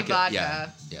ordered carry vodka.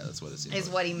 vodka. Yeah, that's what it seems Is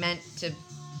like. what he meant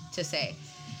to say.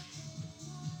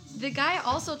 The guy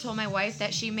also told my wife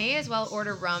that she may as well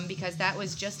order rum because that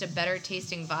was just a better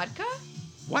tasting vodka.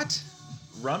 What?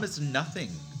 Rum is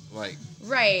nothing. Like,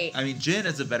 Right. I mean, gin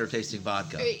is a better tasting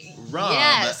vodka. Rum,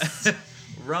 Yes.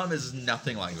 rum is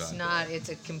nothing like It's vodka. not. It's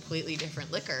a completely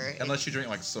different liquor. Unless you drink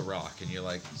like Ciroc and you're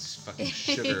like fucking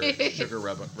sugar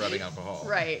rubbing alcohol.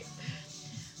 Right.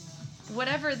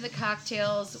 whatever the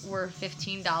cocktails were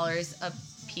 $15 a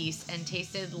piece and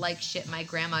tasted like shit my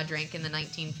grandma drank in the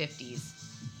 1950s.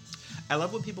 I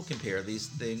love when people compare these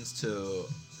things to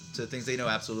things they know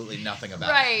absolutely nothing about.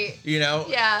 Right. You know?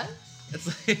 Yeah.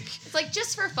 It's like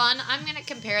just for fun, I'm going to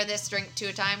compare this drink to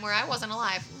a time where I wasn't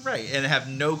alive. right, and have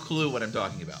no clue what I'm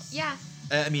talking about. Yeah.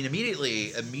 I mean,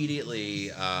 immediately,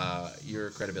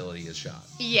 your credibility is shot.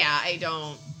 Yeah, I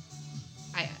don't.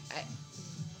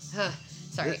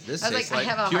 Sorry. This I was tastes like, I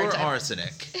have a pure hard time.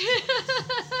 arsenic,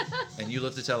 and you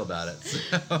live to tell about it.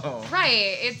 So.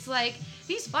 Right. It's like,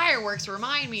 these fireworks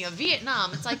remind me of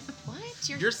Vietnam. It's like, what?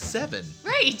 You're 7.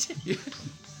 Right.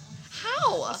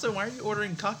 How? Also, why are you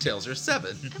ordering cocktails? You're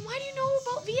 7. And why do you know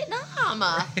about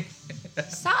Vietnam?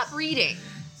 Stop reading.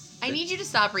 I need you to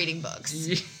stop reading books.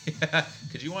 Yeah.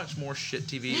 Could you watch more shit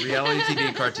TV, reality TV,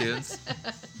 and cartoons?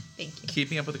 Thank you.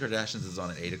 Keeping Up with the Kardashians is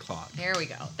on at 8 o'clock. There we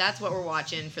go. That's what we're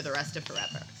watching for the rest of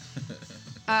forever.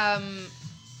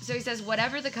 So he says,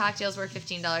 whatever the cocktails were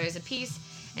 $15 a piece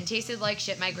and tasted like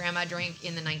shit my grandma drank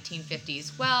in the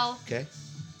 1950s. Well, Okay.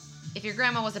 if your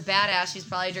grandma was a badass, she's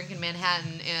probably drinking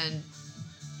Manhattan, and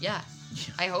yeah,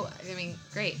 I mean,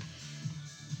 great.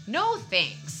 No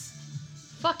thanks.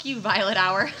 Fuck you, Violet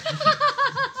Hour.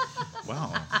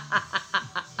 Wow.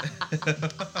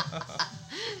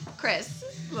 Chris,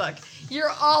 look,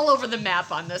 you're all over the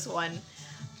map on this one.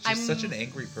 She's such an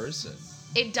angry person.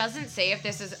 It doesn't say if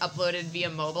this is uploaded via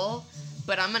mobile,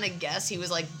 but I'm gonna guess he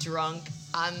was like drunk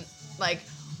on like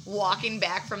walking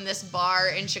back from this bar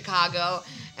in Chicago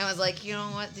and was like, you know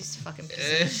what, these fucking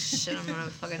pieces of shit, I'm gonna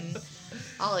fucking,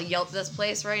 I'll Yelp this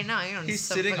place right now. You know, He's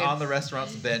some sitting fucking- on the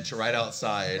restaurant's bench right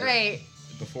outside. Right.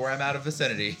 Before I'm out of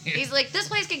vicinity. He's like, this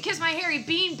place can kiss my hairy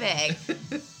beanbag.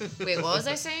 Wait, what was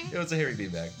I saying? It was a hairy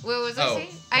beanbag. What was I Oh. saying?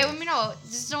 I mean, no,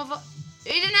 just no.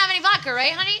 They didn't have any vodka,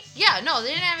 right, honey? Yeah, no, they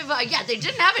didn't have any vodka. Yeah, they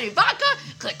didn't have any vodka.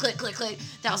 Click, click, click, click.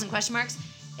 1,000 question marks.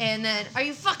 And then, are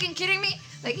you fucking kidding me?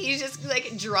 Like, he's just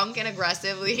like drunk and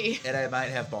aggressively. And I might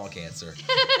have ball cancer.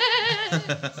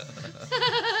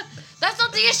 That's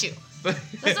not the issue.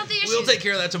 That's not the issue. We'll take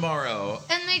care of that tomorrow.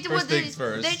 And Things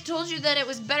first. They told you that it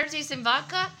was better tasting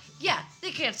vodka? Yeah,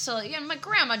 they can't sell it. Yeah, my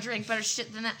grandma drank better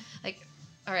shit than that. Like,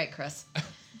 all right, Chris.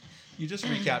 You just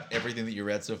recapped everything that you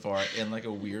read so far in like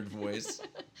a weird voice.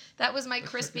 That was my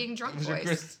Chris being drunk Was your voice.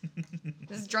 Chris-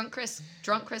 This is drunk Chris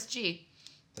G.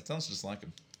 That sounds just like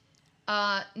him.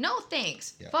 No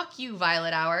thanks. Yeah. Fuck you,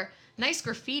 Violet Hour. Nice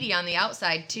graffiti on the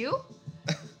outside too?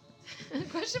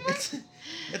 Question mark?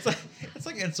 It's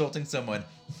like insulting someone.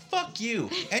 Fuck you,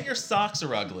 and your socks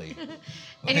are ugly.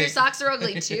 And your Like- socks are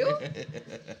ugly too?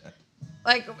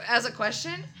 Like, as a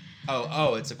question?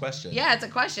 Oh, it's a question. Yeah, it's a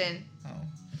question. Oh.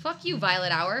 Fuck you,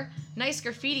 Violet Hour. Nice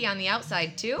graffiti on the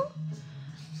outside too?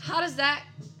 How does that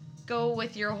go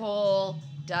with your whole ...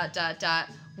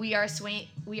 We are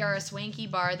a swanky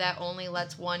bar that only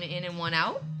lets one in and one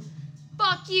out?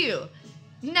 Fuck you.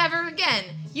 Never again.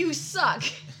 You suck.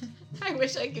 I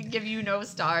wish I could give you no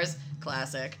stars.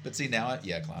 Classic. But see now,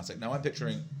 classic. Now I'm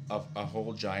picturing a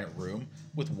whole giant room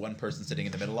with one person sitting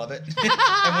in the middle of it, and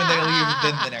when they leave,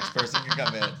 then the next person can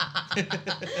come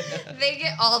in. They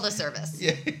get all the service.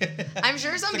 Yeah. I'm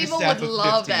sure some It's like a people staff would of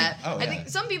love 15. that. Oh, I yeah. think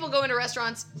some people go into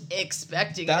restaurants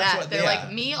expecting That's that. what- They're yeah.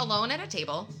 like, me alone at a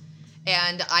table,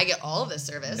 and I get all of the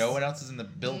service. No one else is in the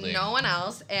building. No one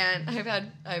else. And I've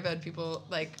had people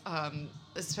like,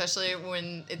 especially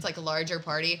when it's like a larger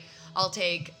party, I'll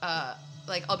take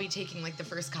I'll be taking like the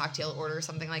first cocktail order or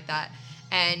something like that,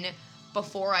 and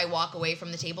before I walk away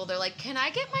from the table, they're like, "Can I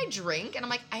get my drink?" And I'm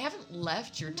like, "I haven't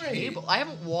left your Right. table. I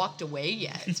haven't walked away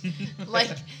yet."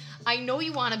 Like, I know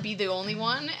you want to be the only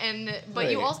one,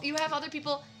 but you Right. also you have other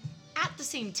people at the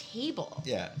same table.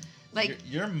 Yeah. Like,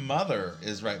 your mother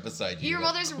is right beside you. your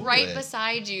Like, mother's cool right it.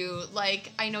 beside you.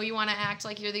 Like, I know you want to act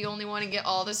like you're the only one and get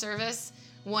all the service,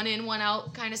 one in, one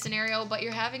out kind of scenario, but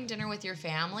you're having dinner with your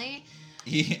family.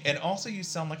 And also, you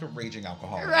sound like a raging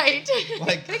alcoholic. Right.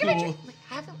 Like, Can I get my cool. drink? Like,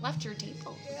 I haven't left your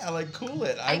table. Yeah, like cool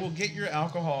it. I will get your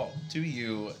alcohol to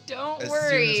you. Don't as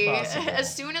worry. Soon as possible.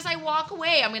 As soon as I walk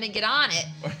away, I'm going to get on it.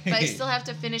 But I Right. still have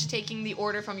to finish taking the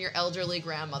order from your elderly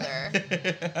grandmother.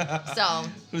 So.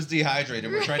 Who's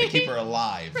dehydrated? We're trying to keep her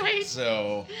alive. Right.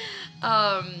 So.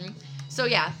 So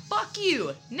yeah, fuck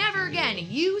you. Never again.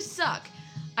 You suck.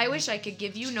 I wish I could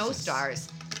give you no stars.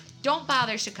 Don't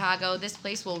bother, Chicago. This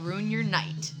place will ruin your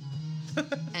night.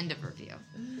 End of review.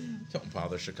 Don't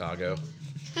bother, Chicago.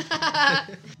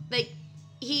 Like,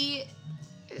 he's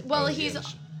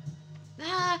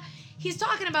Yeah, he's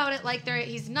talking about it like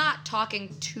he's not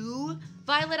talking to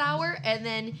Violet Hour, and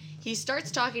then he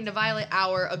starts talking to Violet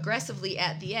Hour aggressively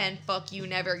at the end. Fuck you,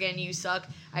 never again, you suck.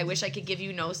 I wish I could give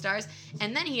you no stars.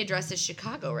 And then he addresses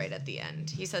Chicago right at the end.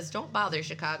 He says, don't bother,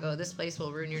 Chicago. This place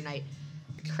will ruin your night.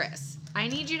 Chris, I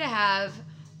need you to have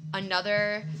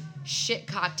another shit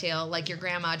cocktail like your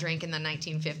grandma drank in the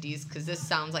 1950s, because this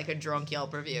sounds like a drunk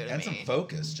Yelp review to And me. some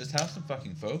focus. Just have some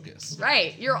fucking focus.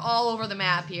 Right. You're all over the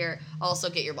map here. Also,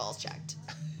 get your balls checked.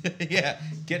 Yeah.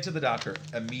 Get to the doctor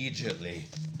immediately.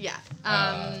 Yeah.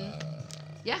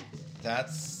 Yeah.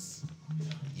 That's...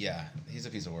 Yeah. He's a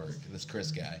piece of work. This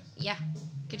Chris guy. Yeah.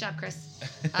 Good job, Chris.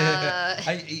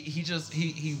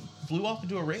 He flew off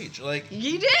into a rage. Like,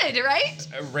 You did, right?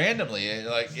 randomly,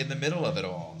 like, in the middle of it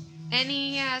all. And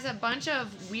he has a bunch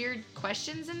of weird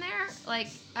questions in there. Like,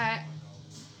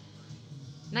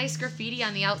 nice graffiti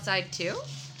on the outside, too.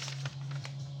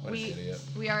 What an idiot.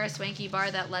 We are a swanky bar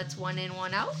that lets one in,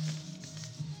 one out.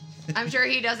 I'm sure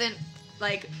he doesn't,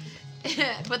 like,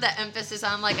 put the emphasis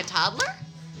on, like, a toddler.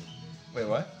 Wait,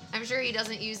 what? I'm sure he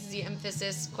doesn't use the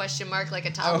emphasis question mark like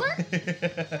a toddler.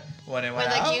 One in, one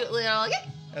With out? a cute little,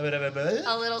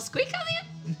 a little squeak on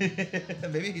the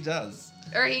end. Maybe he does.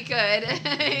 Or he could.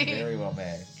 Very well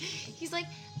may. He's like,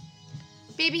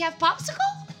 baby have popsicle?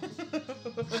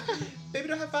 Baby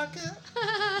don't have vodka?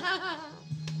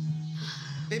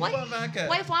 Baby Wife- want vodka?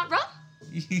 Wife want rum?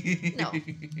 No.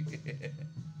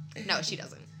 No, she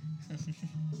doesn't.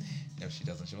 No, she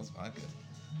doesn't. She wants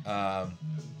vodka.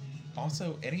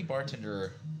 Also, any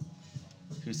bartender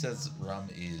who says rum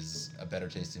is a better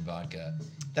tasting vodka,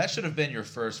 that should have been your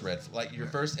first your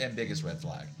first and biggest red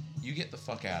flag. You get the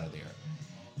fuck out of there.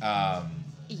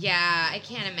 Yeah, I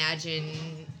can't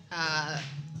imagine. I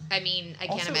can't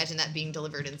Also- imagine that being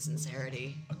delivered in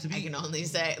sincerity. To be- I can only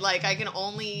say, I can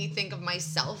only think of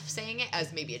myself saying it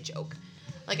as maybe a joke.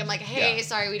 Like, I'm like, hey, Yeah.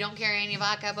 sorry, we don't carry any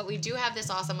vodka, but we do have this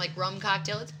awesome, rum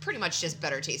cocktail. It's pretty much just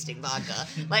better tasting vodka.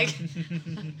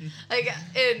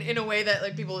 In a way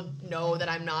that, people know that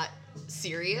I'm not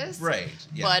serious. Right.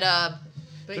 Yeah. But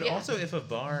But yeah. also, if a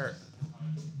bar,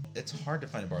 it's hard to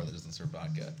find a bar that doesn't serve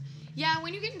vodka. Yeah,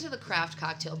 when you get into the craft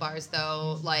cocktail bars,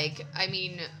 though,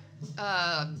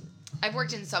 I've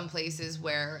worked in some places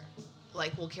where,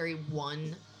 we'll carry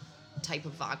one type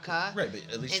of vodka. Right, but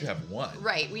at least And- you have one.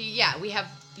 Right. We have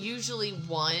usually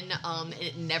one, and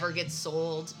it never gets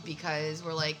sold because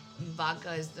we're like,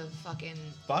 vodka is the fucking...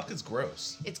 Vodka's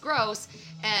gross. It's gross,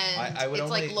 and I would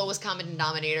it's only- lowest common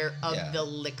denominator of Yeah. the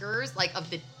liquors, of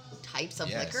the types of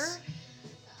Yes. liquor.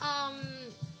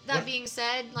 That What- being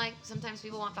said, sometimes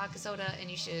people want vodka soda, and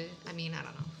you should, I don't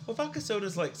know. Well, vodka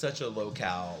soda's such a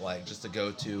low-cal, just a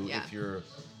go-to Yeah. if you're...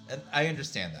 And I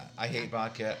understand that. I hate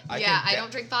vodka. I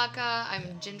don't drink vodka. I'm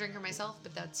a gin drinker myself,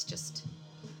 but that's just...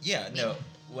 Yeah, no.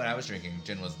 When I was drinking,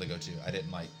 gin was the go-to. I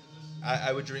didn't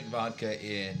I would drink vodka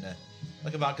in,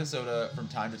 a vodka soda from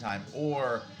time to time.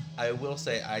 Or, I will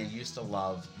say, I used to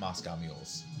love Moscow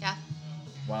Mules. Yeah.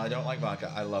 While I don't like vodka,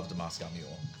 I loved a Moscow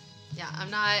Mule. Yeah, I'm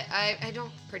not... I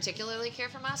don't particularly care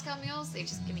for Moscow Mules. They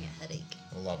just give me a headache.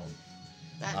 I love them.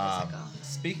 That is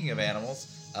Speaking of animals,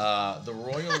 the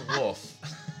Royal Wolf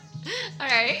All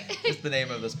right. is the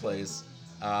name of this place.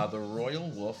 The Royal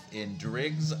Wolf in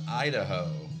Driggs,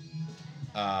 Idaho.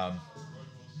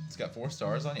 It's got 4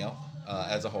 stars on Yelp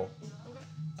as a whole.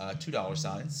 $2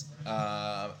 signs.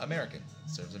 American.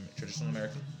 Serves a traditional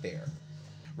American fare.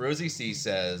 Rosie C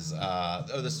says,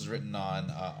 this is written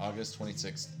on August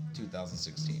 26,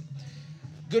 2016.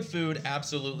 Good food,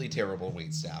 absolutely terrible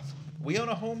waitstaff. We own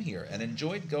a home here and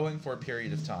enjoyed going for a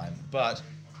period of time, but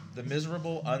the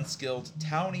miserable, unskilled,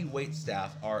 towny waitstaff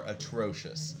are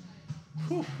atrocious.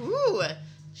 Whew. Ooh.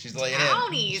 She's laying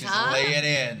Townies, in. She's huh? laying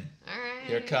in. All right.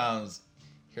 Here comes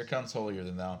Holier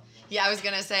Than Thou. Yeah, I was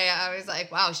going to say, I was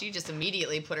like, wow, she just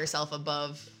immediately put herself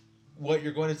above. What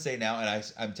you're going to say now,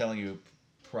 and I'm telling you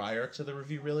prior to the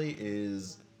review really,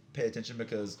 is pay attention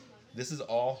because this is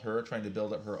all her trying to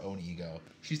build up her own ego.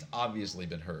 She's obviously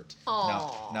been hurt.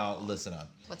 Aw. Now listen up.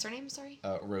 What's her name? Sorry.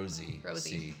 Rosie.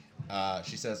 Rosie. C.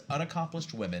 She says,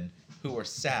 unaccomplished women who are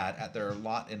sad at their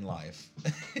lot in life.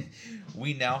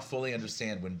 We now fully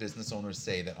understand when business owners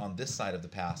say that on this side of the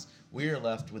pass, we are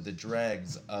left with the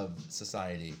dregs of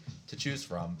society to choose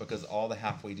from because all the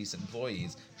halfway decent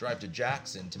employees drive to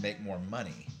Jackson to make more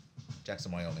money.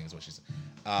 Jackson, Wyoming is what she said.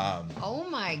 Oh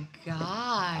my God.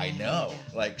 I know.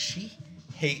 She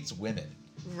hates women.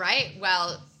 Right.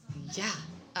 Well, yeah.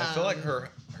 I feel like her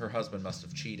husband must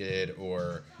have cheated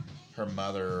or her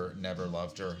mother never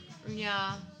loved her.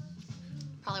 Yeah.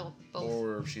 Probably both.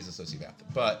 Or she's a sociopath.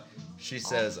 But she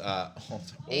says, A,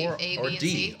 or B, or and D,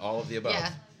 C? all of the above.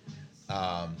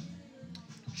 Yeah.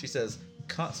 She says,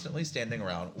 constantly standing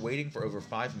around waiting for over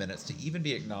 5 minutes to even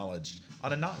be acknowledged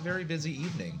on a not very busy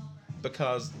evening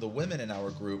because the women in our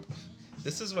group,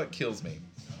 this is what kills me.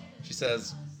 She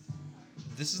says,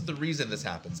 this is the reason this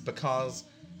happens, because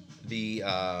the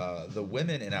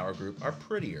women in our group are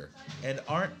prettier and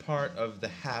aren't part of the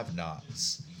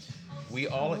have-nots. We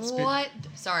all experience... What?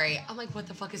 Sorry. I'm like, what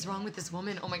the fuck is wrong with this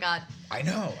woman? Oh my god. I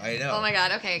know. Oh my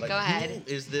god. Okay, Like, go ahead.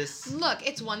 Who is this? Look,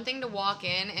 it's one thing to walk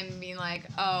in and be like,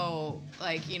 oh,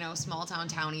 like, you know, small town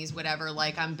townies, whatever,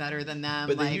 like, I'm better than them.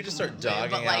 But then like, you just start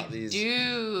dogging but, like, out these...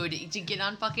 Dude, to get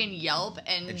on fucking Yelp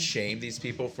And shame these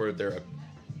people for their...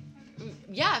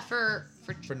 Yeah, for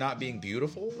For not being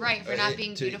beautiful? right, for not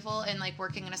being beautiful and, like,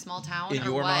 working in a small town. In or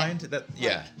your what? mind? That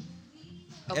yeah.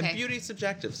 Okay. And beauty's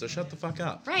subjective, so shut the fuck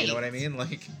up. Right. You know what I mean?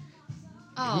 Like...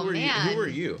 Oh, who are man. you? Who are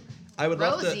you? I would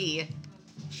love to... Rosie.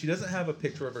 She doesn't have a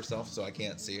picture of herself, so I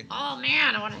can't see. Oh,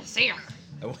 man, I want to see her.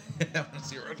 I want to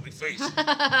see her ugly face.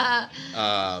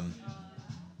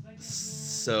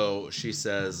 So she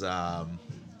says, la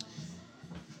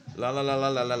la la la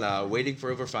la la la, waiting for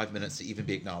over 5 minutes to even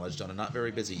be acknowledged on a not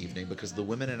very busy evening because the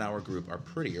women in our group are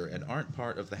prettier and aren't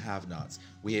part of the have-nots.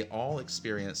 We all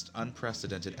experienced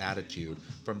unprecedented attitude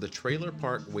from the trailer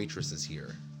park waitresses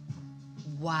here.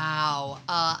 Wow.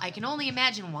 I can only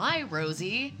imagine why,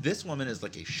 Rosie. This woman is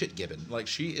like a shit gibbon. Like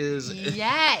she is.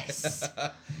 Yes.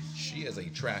 She is a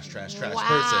trash person.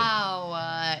 Wow.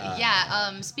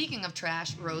 Yeah. Speaking of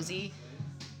trash, Rosie,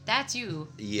 that's you.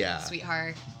 Yeah.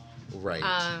 Sweetheart. Right.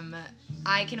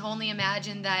 I can only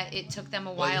imagine that it took them a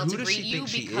Like, while who to does greet she you think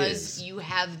she because is? you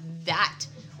have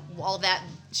all that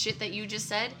shit that you just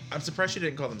said. I'm surprised she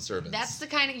didn't call them servants. That's the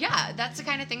kind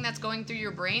of thing that's going through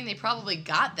your brain. They probably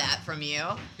got that from you.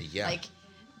 Yeah. Like,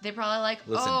 they're probably like,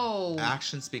 Listen, oh.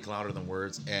 actions speak louder than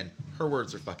words, and her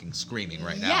words are fucking screaming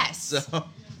right now. Yes. So,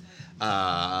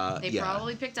 They yeah.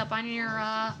 probably picked up on your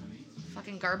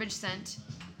fucking garbage scent.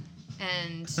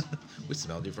 And We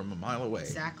smelled you from a mile away.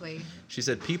 exactly. She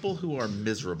said, people who are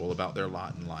miserable about their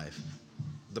lot in life.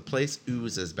 The place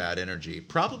oozes bad energy.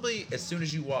 Probably as soon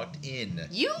as you walked in.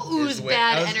 You ooze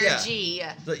bad energy.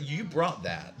 Yeah. But you brought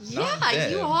that. Yeah, not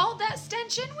them. you hauled that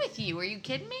stench in with you. Are you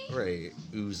kidding me? Right,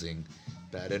 oozing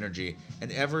bad energy.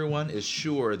 And everyone is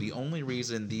sure the only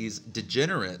reason these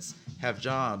degenerates have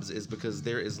jobs is because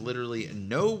there is literally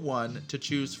no one to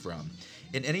choose from.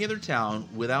 In any other town,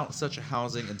 without such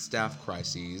housing and staff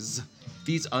crises,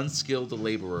 these unskilled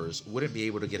laborers wouldn't be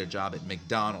able to get a job at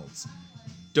McDonald's.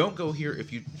 Don't go here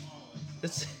if you...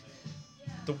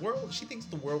 The world, she thinks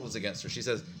the world was against her. She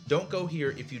says, don't go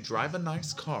here if you drive a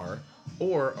nice car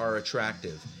or are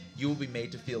attractive. You will be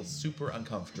made to feel super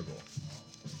uncomfortable.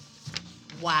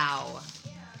 Wow.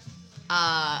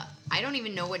 I don't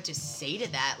even know what to say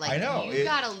to that. Like, I know, you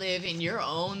gotta live in your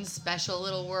own special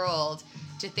little world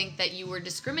to think that you were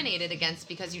discriminated against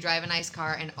because you drive a nice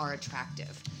car and are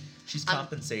attractive. She's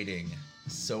compensating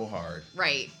so hard.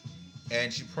 Right.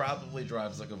 And she probably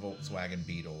drives like a Volkswagen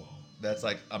Beetle. That's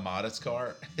like a modest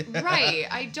car. Right.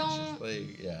 I It's don't... just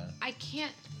like, yeah. I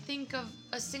can't think of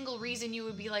a single reason you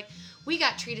would be like, we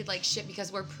got treated like shit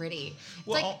because we're pretty. It's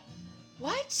Well, like,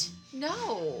 what?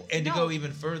 No. and to No. go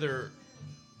even further,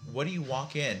 what do you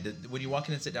walk in? When you walk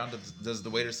in and sit down, does the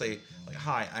waiter say, like,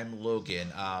 hi, I'm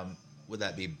Logan. Would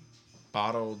that be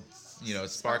bottled,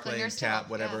 sparkling or tap,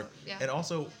 still, whatever? yeah. And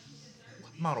also,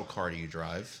 what model car do you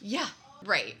drive? Yeah.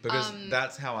 Right. Because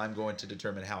that's how I'm going to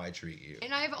determine how I treat you.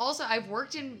 And I've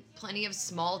worked in plenty of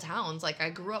small towns. Like, I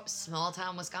grew up small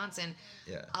town Wisconsin.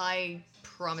 Yeah. I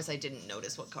promise I didn't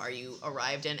notice what car you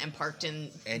arrived in and parked in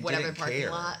And whatever didn't parking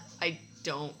care. lot. I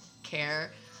don't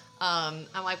care. I'm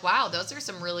like, wow, those are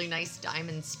some really nice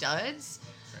diamond studs.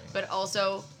 Right. But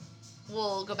also,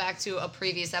 we'll go back to a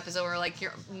previous episode where, like,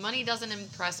 your money doesn't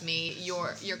impress me.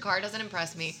 Your car doesn't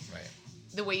impress me. Right.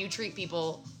 The way you treat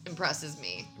people impresses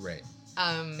me. Right.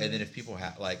 And then if people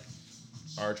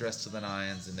are dressed to the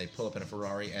nines and they pull up in a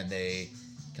Ferrari and they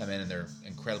come in and they're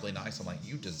incredibly nice, I'm like,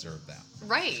 you deserve that.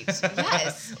 Right.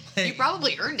 Yes. Like- you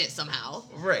probably earned it somehow.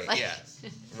 Right. Like- Yeah.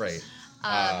 Right.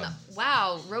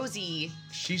 Wow, Rosie.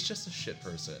 She's just a shit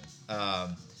person.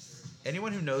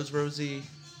 Anyone who knows Rosie,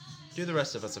 do the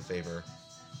rest of us a favor.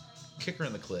 Kick her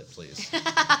in the clit, please.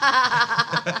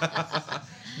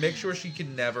 Make sure she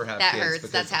can never have That kids. hurts.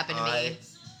 because That's happened to me.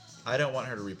 I don't want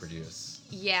her to reproduce.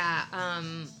 Yeah,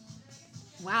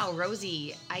 wow,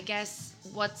 Rosie, I guess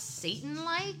what's Satan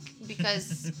like?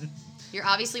 Because you're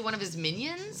obviously one of his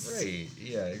minions. Right.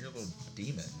 Yeah, you're a little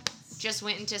demon. Just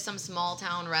went into some small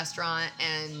town restaurant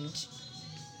and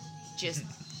just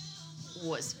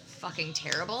was fucking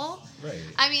terrible. Right.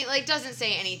 I mean, like, doesn't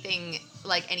say anything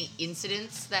like any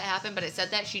incidents that happened, but it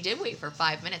said that she did wait for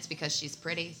 5 minutes because she's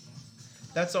pretty.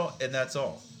 That's all, and that's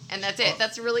all. And that's it.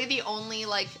 That's really the only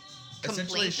like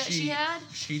Essentially, complaint that she had.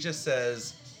 She just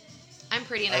says, I'm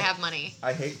pretty and I have money.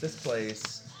 I hate this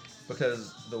place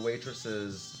because the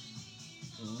waitresses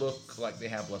look like they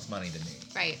have less money than me.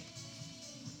 Right.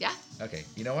 Yeah. Okay,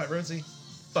 you know what, Rosie?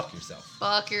 Fuck yourself.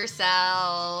 Fuck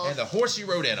yourself. And the horse you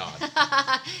rode in on.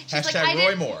 She's Hashtag like,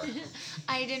 Roy Moore.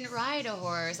 I didn't ride a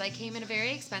horse. I came in a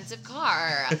very expensive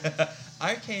car.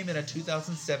 I came in a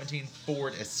 2017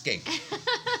 Ford Escape.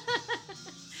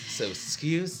 So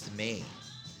excuse me.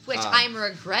 Which I'm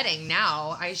regretting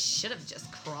now. I should have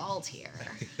just crawled here.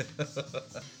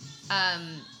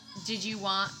 Did you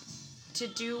want to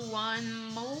do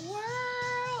one more?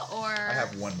 Or I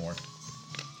have one more.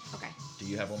 Okay. Do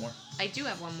you have one more? I do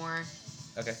have one more.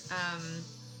 Okay.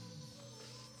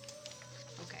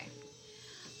 Okay.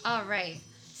 All right.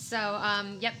 So,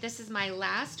 yep, this is my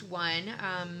last one.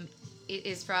 It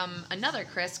is from another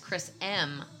Chris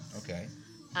M. Okay.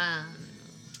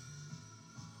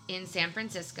 In San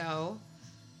Francisco.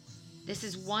 This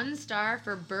is 1 star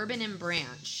for Bourbon and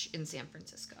Branch in San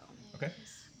Francisco. Okay.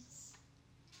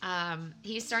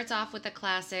 He starts off with a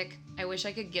classic, I wish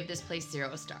I could give this place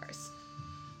 0 stars.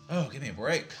 Oh, give me a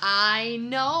break. I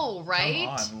know, right?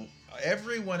 Come on.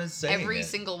 Everyone is saying Every it.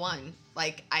 single one.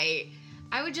 Like, I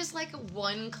would just like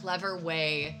one clever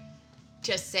way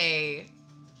to say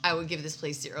I would give this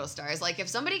place 0 stars. Like, if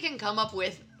somebody can come up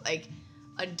with, like,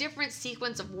 a different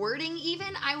sequence of wording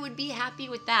even, I would be happy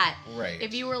with that. Right.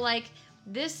 If you were like,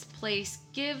 this place,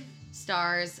 give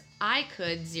stars, I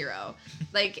could 0.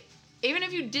 Like, even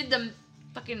if you did the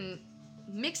fucking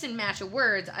mix and match of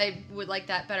words, I would like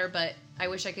that better, but I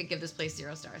wish I could give this place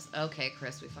 0 stars. Okay,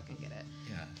 Chris, we fucking get it.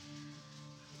 Yeah.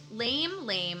 Lame,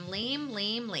 lame, lame,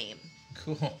 lame, lame.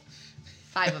 Cool.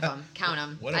 5 of them. Count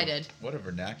them. I did. What a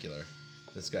vernacular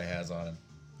this guy has on him.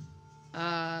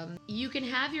 You can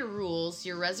have your rules,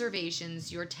 your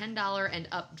reservations, your $10 and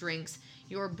up drinks,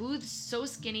 your booths so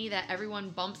skinny that everyone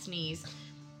bumps knees,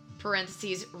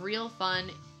 parentheses, real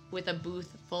fun with a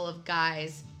booth full of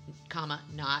guys, comma,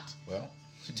 not. Well,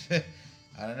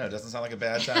 I don't know. It doesn't sound like a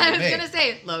bad time I to was me. going to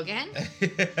say, Logan,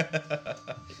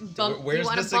 Where's you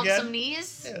want to this bump again? some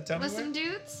knees Yeah, tell me with where. some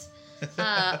dudes?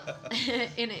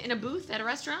 In a booth at a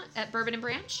restaurant at Bourbon and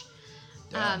Branch.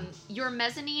 Your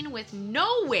mezzanine with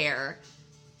nowhere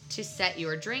to set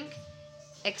your drink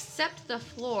except the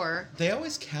floor. They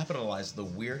always capitalize the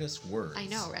weirdest words. I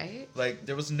know, right? Like,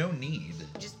 there was no need.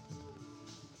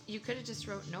 You could have just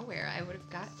wrote nowhere. I would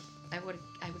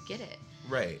get it.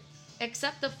 Right.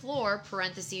 Except the floor,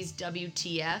 parentheses,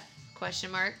 WTF,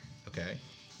 question mark. Okay.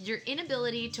 Your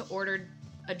inability to order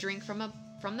a drink from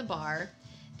the bar,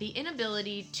 the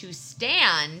inability to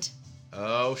stand,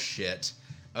 Oh, shit.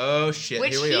 Oh, shit.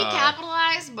 which Here we he are.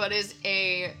 capitalized, but is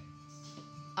a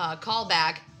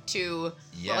callback to,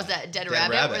 Yeah. what was that, Dead Dead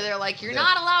Rabbit, Rabbit. where they're like, you're Yeah.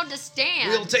 not allowed to stand.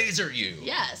 We'll taser you.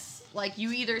 Yes. Like,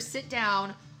 you either sit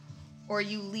down or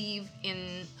you leave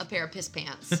in a pair of piss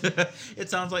pants. It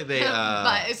sounds like they.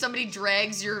 But if somebody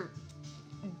drags your,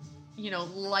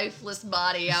 lifeless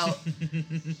body out.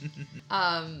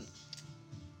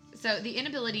 So the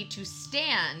inability to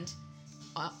stand,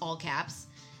 all caps,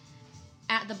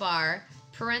 at the bar,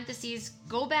 parentheses,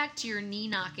 go back to your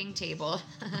knee-knocking table.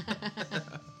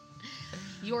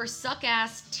 Your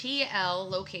suck-ass TL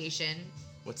location.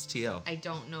 What's TL? I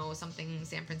don't know, something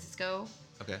San Francisco.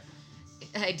 Okay.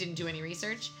 I didn't do any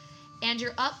research. And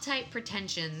your uptight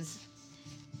pretensions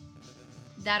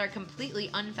that are completely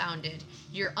unfounded.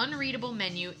 Your unreadable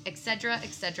menu, etc.,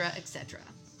 etc., etc.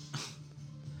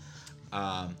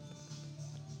 Oh,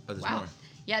 there's Wow. more.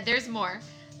 Yeah, there's more.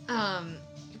 And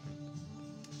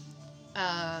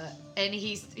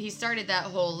he started that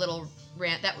whole little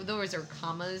rant. Those are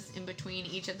commas in between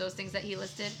each of those things that he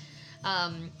listed.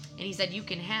 And he said you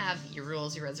can have your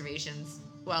rules, your reservations.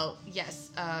 Well, yes,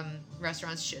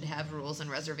 restaurants should have rules and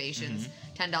reservations.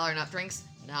 $10 and up drinks,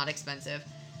 not expensive,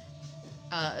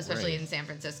 especially Right. in San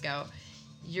Francisco.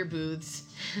 Your booths,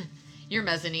 your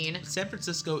mezzanine. San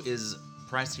Francisco is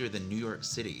pricier than New York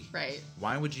City. Right.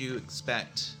 Why would you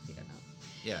expect? You don't know.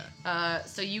 Yeah.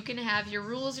 So you can have your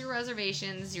rules, your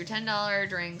reservations, your $10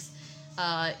 drinks,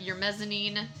 your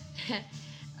mezzanine.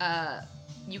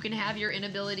 You can have your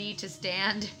inability to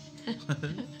stand.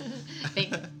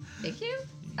 Thank you.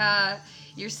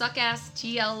 Your suck-ass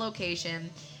TL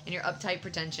location and your uptight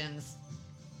pretensions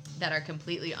that are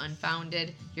completely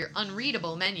unfounded. Your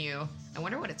unreadable menu. I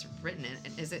wonder what it's written in.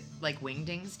 Is it like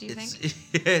wingdings, do you think?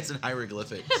 It's an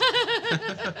hieroglyphics.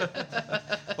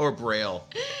 Or Braille.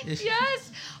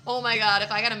 Yes. Oh my God.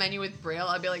 If I got a menu with Braille,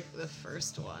 I'd be like, the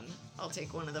first one. I'll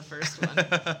take one of the first one.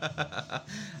 I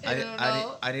don't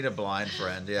know. I need a blind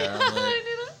friend. Yeah. I'm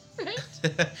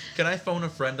like, can I phone a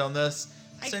friend on this?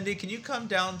 Cindy, can you come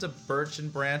down to Birch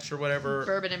and Branch or whatever?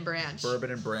 Bourbon and Branch.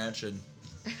 Bourbon and Branch and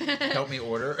help me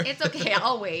order. It's okay,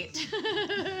 I'll wait.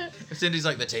 Cindy's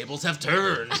like, the tables have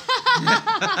turned.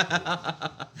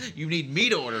 You need me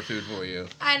to order food for you.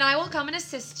 And I will come and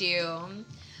assist you.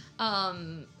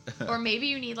 Or maybe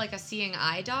you need like a seeing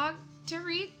eye dog to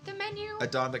read the menu. A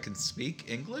dog that can speak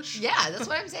English? Yeah, that's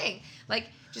what I'm saying. Like,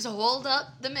 just hold up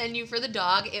the menu for the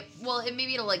dog.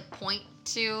 Maybe it'll like point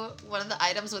to one of the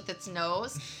items with its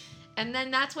nose, and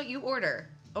then that's what you order.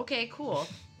 Okay, cool.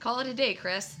 Call it a day,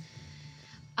 Chris.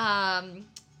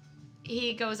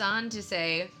 He goes on to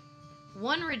say,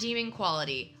 one redeeming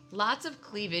quality: lots of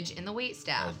cleavage in the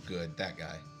waitstaff. Oh, good. That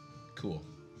guy. Cool.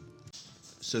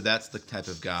 So that's the type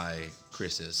of guy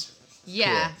Chris is.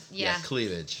 Yeah, Cool. yeah.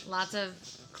 Cleavage. Lots of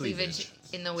cleavage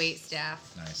in the waitstaff.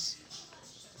 Nice.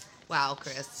 Wow,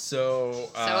 Chris. So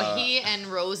He and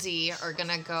Rosie are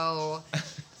gonna go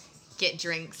get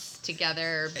drinks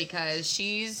together because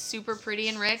she's super pretty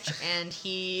and rich, and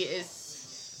he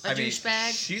is a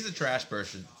douchebag. She's a trash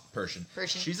person.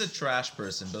 She's a trash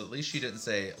person, but at least she didn't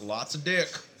say lots of dick.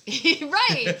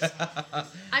 Right.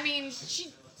 I mean,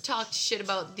 she talked shit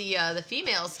about the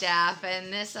female staff,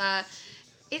 and this.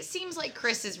 It seems like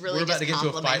Chris is really We're about just to get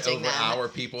into a fight over them. our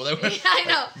people. That were, Yeah, I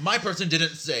know. My person didn't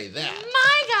say that.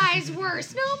 My guy's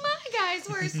worse. No, my guy's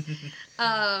worse.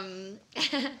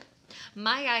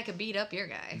 My guy could beat up your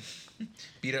guy.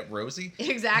 Beat up Rosie?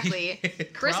 Exactly.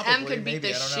 Chris M Probably, could beat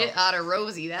maybe, the I don't shit know. out of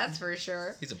Rosie, that's for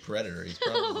sure. He's a predator. He's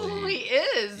Oh, probably. he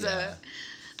is. Yeah.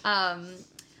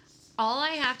 All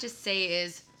I have to say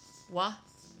is, whatever.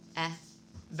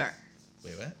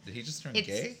 Wait, what? Did he just turn It's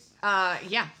gay?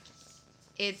 Yeah.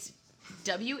 It's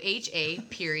WHA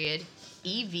period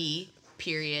EV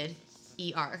period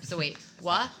ER. So wait,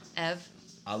 whatever.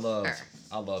 I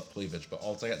love cleavage, but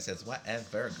all I got to say is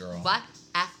whatever, girl. Whatever.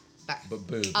 But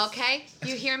boobs. Okay,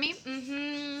 you hear me?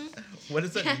 Mm-hmm. What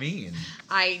does that mean?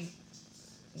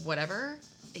 Whatever.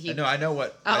 I know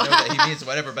that he means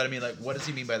whatever, but I mean, like, what does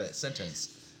he mean by that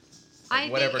sentence? Like,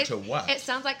 whatever to what? It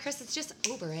sounds like Chris is just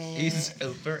over it. He's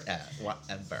over at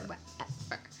whatever.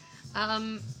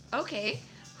 Okay.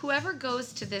 Whoever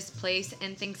goes to this place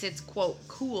and thinks it's, quote,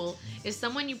 cool is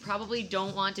someone you probably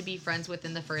don't want to be friends with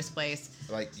in the first place.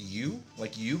 Like you,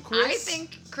 Chris? I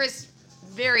think Chris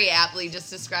very aptly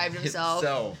just described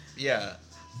himself. Yeah.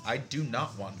 I do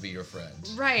not want to be your friend.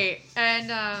 Right. And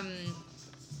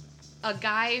a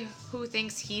guy who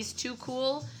thinks he's too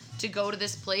cool to go to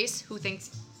this place, who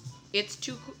thinks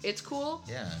it's cool.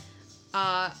 Yeah.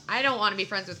 I don't want to be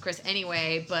friends with Chris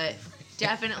anyway, but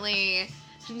definitely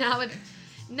not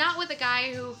with a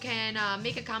guy who can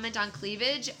make a comment on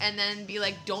cleavage and then be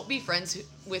like, don't be friends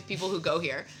with people who go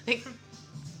here. Like,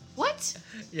 what?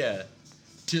 Yeah.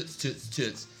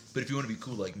 Tits. But if you want to be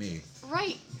cool like me.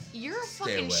 Right. You're a Stay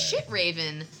fucking away. shit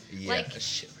raven. Yeah, Like, a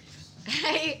shit raven.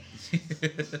 hey.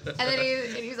 And then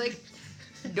he's like,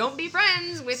 don't be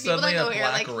friends with Suddenly people a that go here.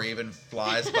 black Like, raven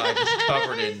flies by just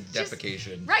covered in Just-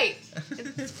 defecation. right.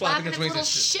 It's flapping its wings little and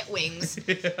shit wings.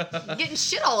 Yeah. Getting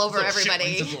shit all over Little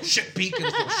everybody. Shit wings, his little shit beak and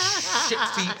his little shit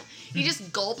feet. He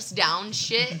just gulps down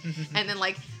shit and then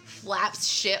like flaps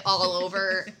shit all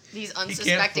over these He can't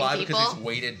unsuspecting fly people. because he's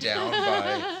weighted down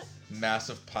by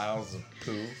massive piles of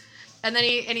poo. And then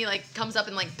he like comes up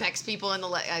and like pecks people in the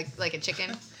like a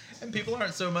chicken. And people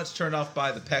aren't so much turned off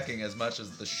by the pecking as much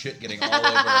as the shit getting all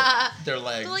over their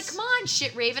legs. They're like, come on,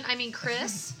 shit raven. I mean,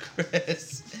 Chris.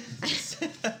 Chris,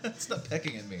 stop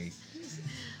pecking at me.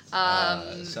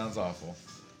 Sounds awful.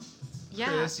 Yeah.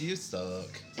 Chris, you suck.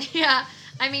 Yeah.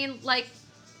 I mean, like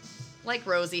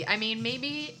Rosie. I mean,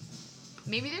 maybe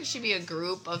there should be a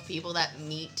group of people that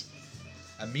meet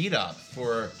A meetup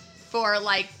for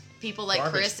like people like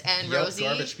garbage, Chris and Yelp Rosie.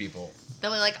 garbage people. They're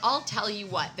like, I'll tell you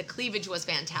what, the cleavage was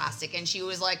fantastic. And she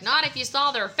was like, not if you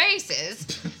saw their faces.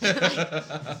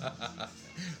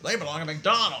 They belong at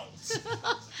McDonald's.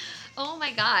 Oh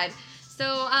my God. So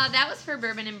that was for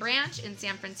Bourbon and Branch in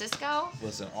San Francisco.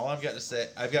 Listen, all I've got to say,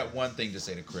 I've got one thing to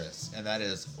say to Chris, and that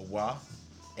is whatever.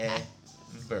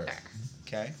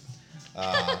 Okay?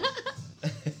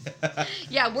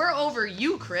 Yeah, we're over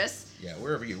you, Chris. Yeah,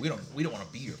 wherever you. We don't want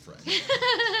to be your friend.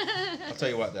 I'll tell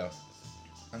you what though.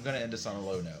 I'm gonna end this on a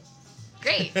low note.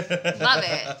 Great. Love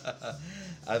it.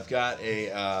 I've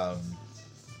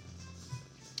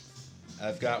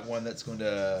got one that's going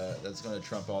to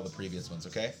trump all the previous ones,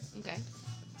 okay? Okay.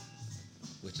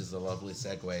 Which is a lovely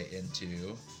segue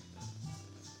into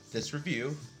this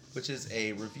review, which is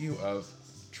a review of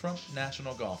Trump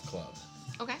National Golf Club.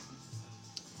 Okay.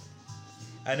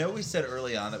 I know we said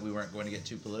early on that we weren't going to get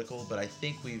too political, but I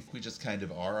think we just kind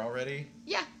of are already.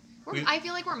 Yeah. We- I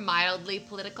feel like we're mildly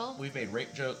political. We've made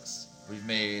rape jokes. We've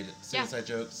made suicide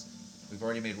jokes. We've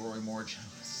already made Rory Moore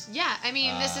jokes. Yeah, I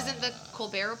mean, this isn't the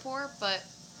Colbert Report, but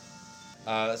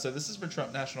So this is for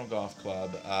Trump National Golf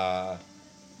Club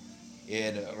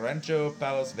in Rancho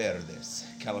Palos Verdes,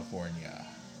 California.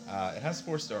 It has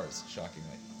 4 stars, shockingly.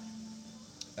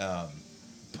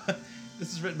 But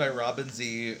this is written by Robin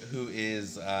Z, who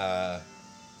is a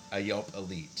Yelp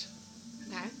elite.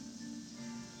 okay.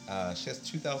 She has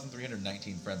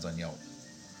 2,319 friends on Yelp.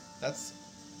 That's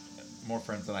more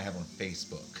friends than I have on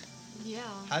Facebook. Yeah.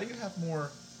 How do you have more?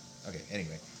 Okay,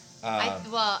 anyway.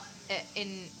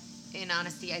 In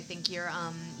honesty, I think your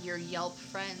Yelp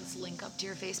friends link up to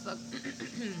your Facebook.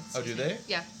 Oh, do they?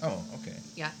 Yeah, Oh, okay.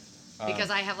 yeah.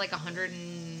 Because I have like 100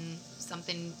 and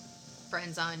something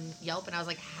friends on Yelp, and I was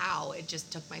like, how? It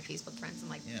just took my Facebook friends and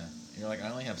like Yeah. You're like, I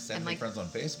only have 70 like, friends on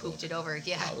Facebook. pooped it over.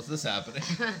 Yeah. How is this happening?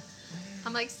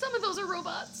 I'm like, some of those are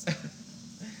robots.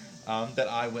 That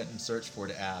I went and searched for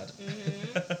to add.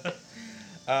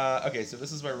 Mm-hmm. Okay, so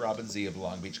this is by Robin Z of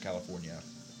Long Beach, California,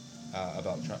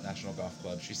 about Trump National Golf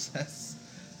Club. She says,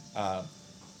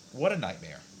 what a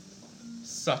nightmare.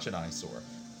 Such an eyesore.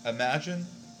 Imagine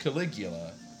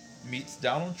Caligula meets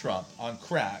Donald Trump on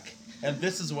crack, and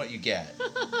this is what you get.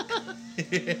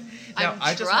 Now,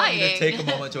 I just want you to trying. take a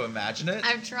moment to imagine it.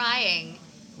 I'm trying.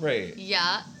 Right.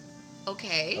 Yeah.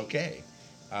 Okay. Okay.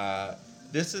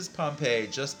 This is Pompeii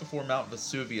just before Mount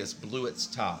Vesuvius blew its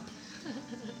top.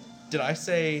 Did I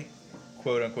say,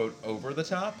 quote unquote, over the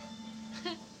top?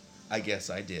 I guess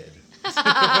I did.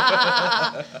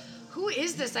 Who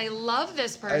is this? I love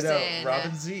this I person. know,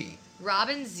 Robin Z.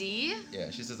 Robin Z? Yeah,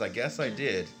 she says, I guess I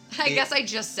did. I guess I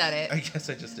just said it. I guess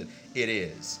I just did. It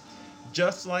is.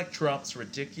 Just like Trump's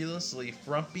ridiculously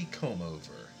frumpy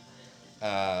comb-over.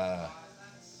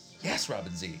 Yes,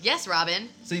 Robin Z. Yes, Robin.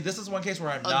 See, this is one case where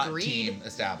I'm not Agreed. team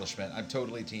establishment. I'm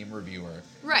totally team reviewer.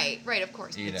 Right, of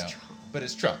course. You it's know, Trump. but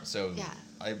it's Trump, so Yeah.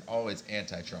 I'm always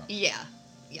anti-Trump. Yeah.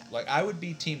 Like, I would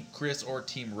be Team Chris or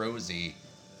Team Rosie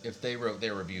if they wrote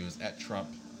their reviews at Trump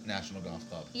National Golf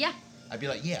Club. Yeah. I'd be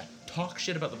like, yeah, talk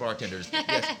shit about the bartenders.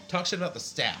 Yes, talk shit about the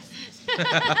staff.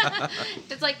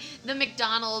 It's like the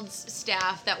McDonald's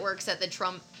staff that works at the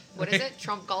Trump, what is it?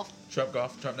 Trump Golf. Trump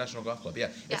National Golf Club. Yeah.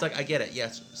 Yeah. It's like, I get it.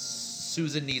 Yes,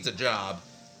 Susan needs a job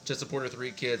to support her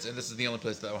 3 kids, and this is the only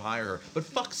place that will hire her. But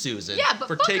fuck Susan Yeah, but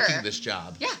for fuck taking her. this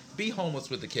job. Yeah. Be homeless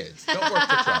with the kids. Don't work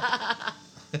for Trump.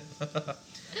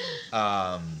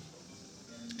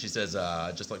 She says,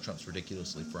 just like Trump's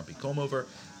ridiculously frumpy comb-over,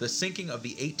 the sinking of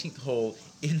the 18th hole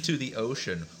into the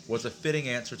ocean was a fitting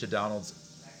answer to Donald's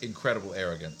incredible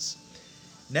arrogance.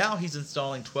 Now he's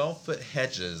installing 12-foot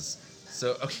hedges.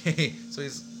 So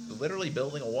he's literally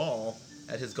building a wall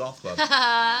at his golf club.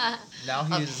 Now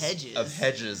he's hedges. Of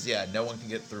hedges, yeah. No one can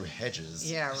get through hedges.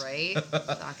 Yeah, right?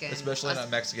 Fucking Especially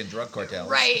not Mexican drug cartels.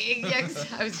 Right. Yeah,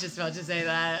 I was just about to say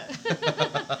that.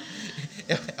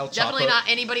 El Chapo, Definitely not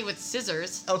anybody with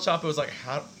scissors. El Chapo was like,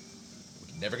 how?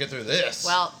 We can never get through this.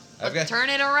 Well, I've let's got- turn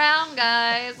it around,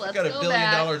 guys. Let's I've got a go $1 billion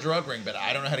back. drug ring, but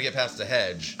I don't know how to get past the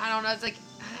hedge. I don't know. It's like,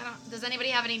 does anybody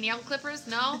have any nail clippers?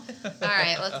 No? All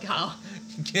right, let's go.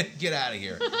 Get out of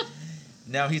here.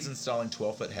 Now he's installing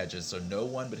 12-foot hedges so no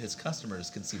one but his customers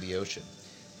can see the ocean.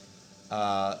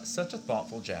 Such a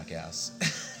thoughtful jackass.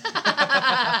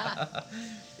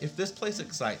 If this place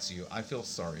excites you, I feel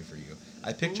sorry for you.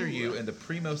 I picture you in the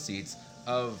primo seats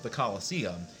of the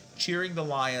Coliseum, cheering the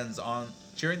Lions on,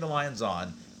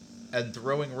 and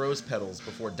throwing rose petals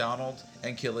before Donald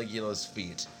and Caligula's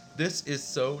feet. This is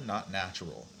so not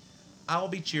natural. I'll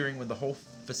be cheering when the whole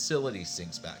facility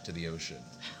sinks back to the ocean.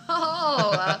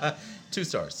 Oh, 2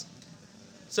 stars.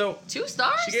 So 2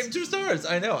 stars? she gave him 2 stars.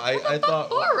 I know. I thought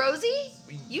Poor Rosie.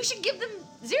 You should give them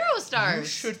 0 stars. you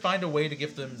should find a way to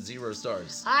give them 0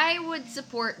 stars. I would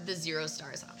support the 0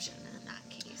 stars option in that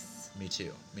case. Me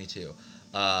too.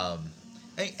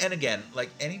 And again, like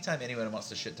anytime anyone wants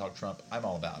to shit talk Trump, I'm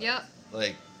all about Yep. it.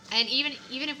 Like, And even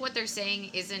if what they're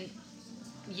saying isn't,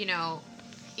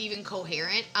 even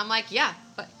coherent, I'm like, yeah.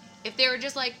 But if they were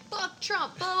just like, fuck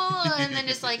Trump, blah, blah, blah, and then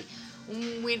just like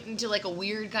went into like a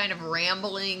weird kind of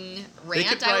rambling They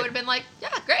could rant, I write- would have been like, yeah,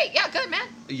 great, yeah, good, man.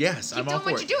 yes, Keep I'm all doing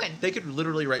for what it. you're doing. They could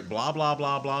literally write blah blah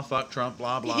blah blah fuck Trump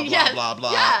blah blah blah Yes, blah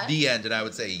blah yeah. the end, and I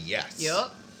would say yes.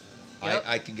 Yep. Yep.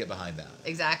 I can get behind that.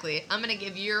 Exactly. I'm gonna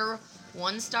give your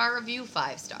 1-star review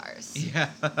 5 stars. Yeah.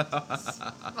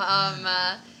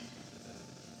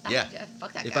 Yeah.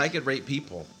 Fuck that If guy. I could rate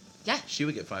people, Yeah. she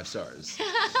would get 5 stars.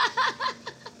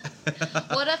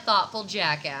 What a thoughtful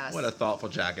jackass. What a thoughtful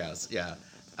jackass. Yeah.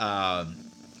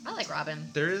 I like Robin.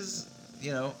 There is,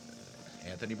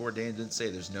 Anthony Bourdain didn't say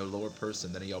there's no lower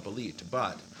person than a Yelp elite,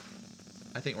 but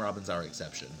I think Robin's our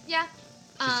exception. Yeah.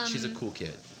 She's a cool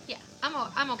kid. Yeah,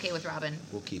 I'm okay with Robin.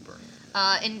 We'll keep her.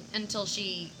 Until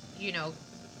she,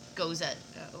 goes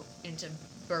into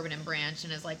Bourbon and Branch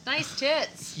and is like, nice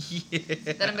tits. Yeah.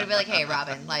 Then I'm gonna be like, hey,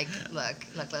 Robin, like, look.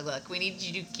 We need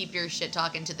you to keep your shit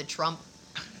talking to the Trump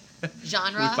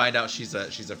genre. We find out she's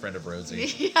a friend of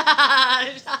Rosie. Yeah.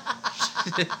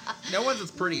 No one's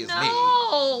as pretty as me.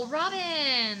 No,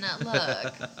 Robin.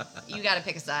 Look, you got to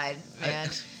pick a side, man.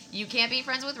 You can't be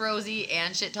friends with Rosie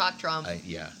and shit talk Trump.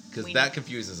 Yeah, because We- that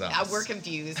confuses us. We're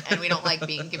confused, and we don't like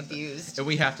being confused. And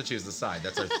we have to choose the side.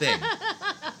 That's our thing.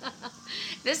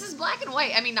 This is black and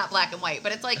white. I mean, not black and white,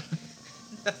 but it's like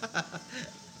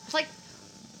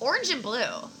orange and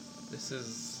blue. This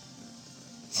is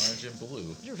orange and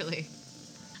blue. Really.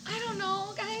 I don't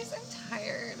know, guys. I'm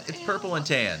tired. It's purple and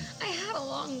tan. I had a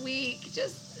long week.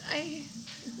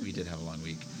 We did have a long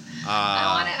week.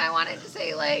 I wanted to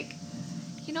say like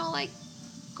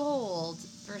gold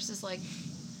versus like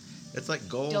It's like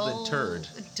gold dull, and turd.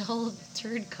 dull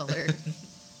turd color.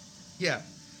 Yeah.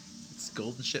 It's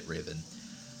gold and shit raven.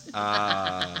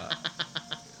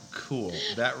 Cool.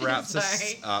 That wraps us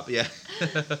Sorry. up. Yeah.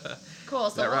 Cool.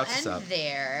 So That we'll wraps us end up.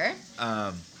 there.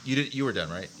 You were done,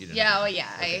 right? You didn't. Yeah. Oh yeah.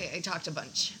 Okay. I talked a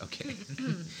bunch. Okay.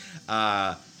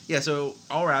 Yeah, so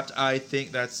all wrapped. I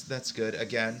think that's good.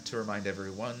 Again, to remind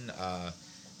everyone,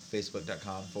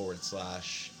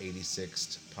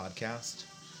 Facebook.com/86th podcast,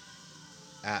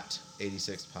 at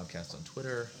 86th podcast on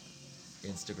Twitter,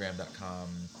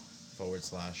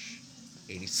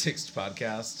 Instagram.com/86th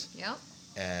podcast, Yep.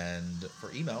 and for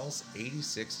emails,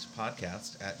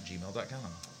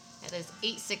 86thpodcast@gmail.com. That is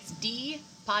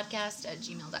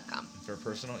 86dpodcast@gmail.com. For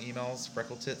personal emails,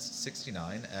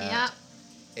 freckletits69 at Yep.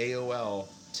 AOL.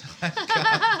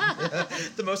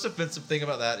 The most offensive thing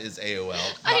about that is AOL,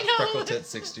 not I know.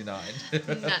 freckletits69.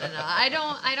 No. I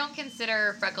don't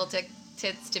consider freckle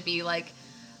tits to be like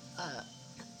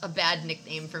a bad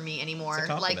nickname for me anymore. It's a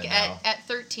compliment Like now. at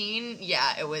 13,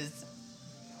 yeah, it was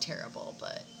terrible,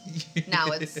 but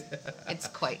now it's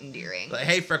quite endearing. Like,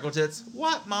 hey, Freckletits.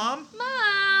 What, Mom?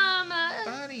 Mom,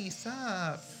 Buddy,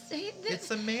 stop. say It's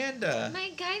Amanda. my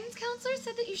guidance counselor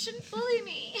said that you shouldn't bully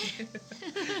me.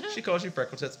 She calls you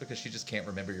Freckletits because she just can't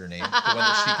remember your name, the one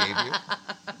that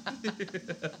she gave you.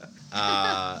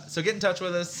 So get in touch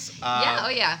with us. Yeah, oh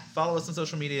yeah. Follow us on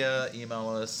social media. Email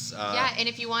us. Yeah, and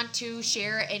if you want to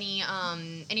share any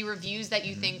reviews that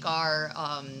you think are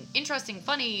interesting,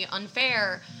 funny,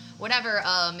 unfair, whatever,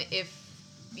 if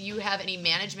you have any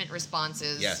management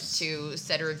responses Yes. to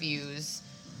said reviews,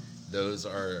 Those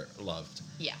are loved.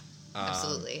 yeah,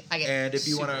 absolutely. I get and if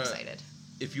you super wanna- excited.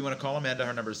 If you want to call Amanda,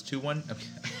 her number is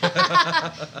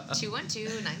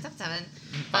 212-977.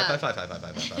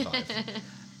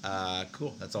 555.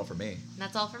 Cool. That's all for me.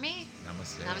 That's all for me.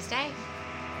 Namaste. Namaste.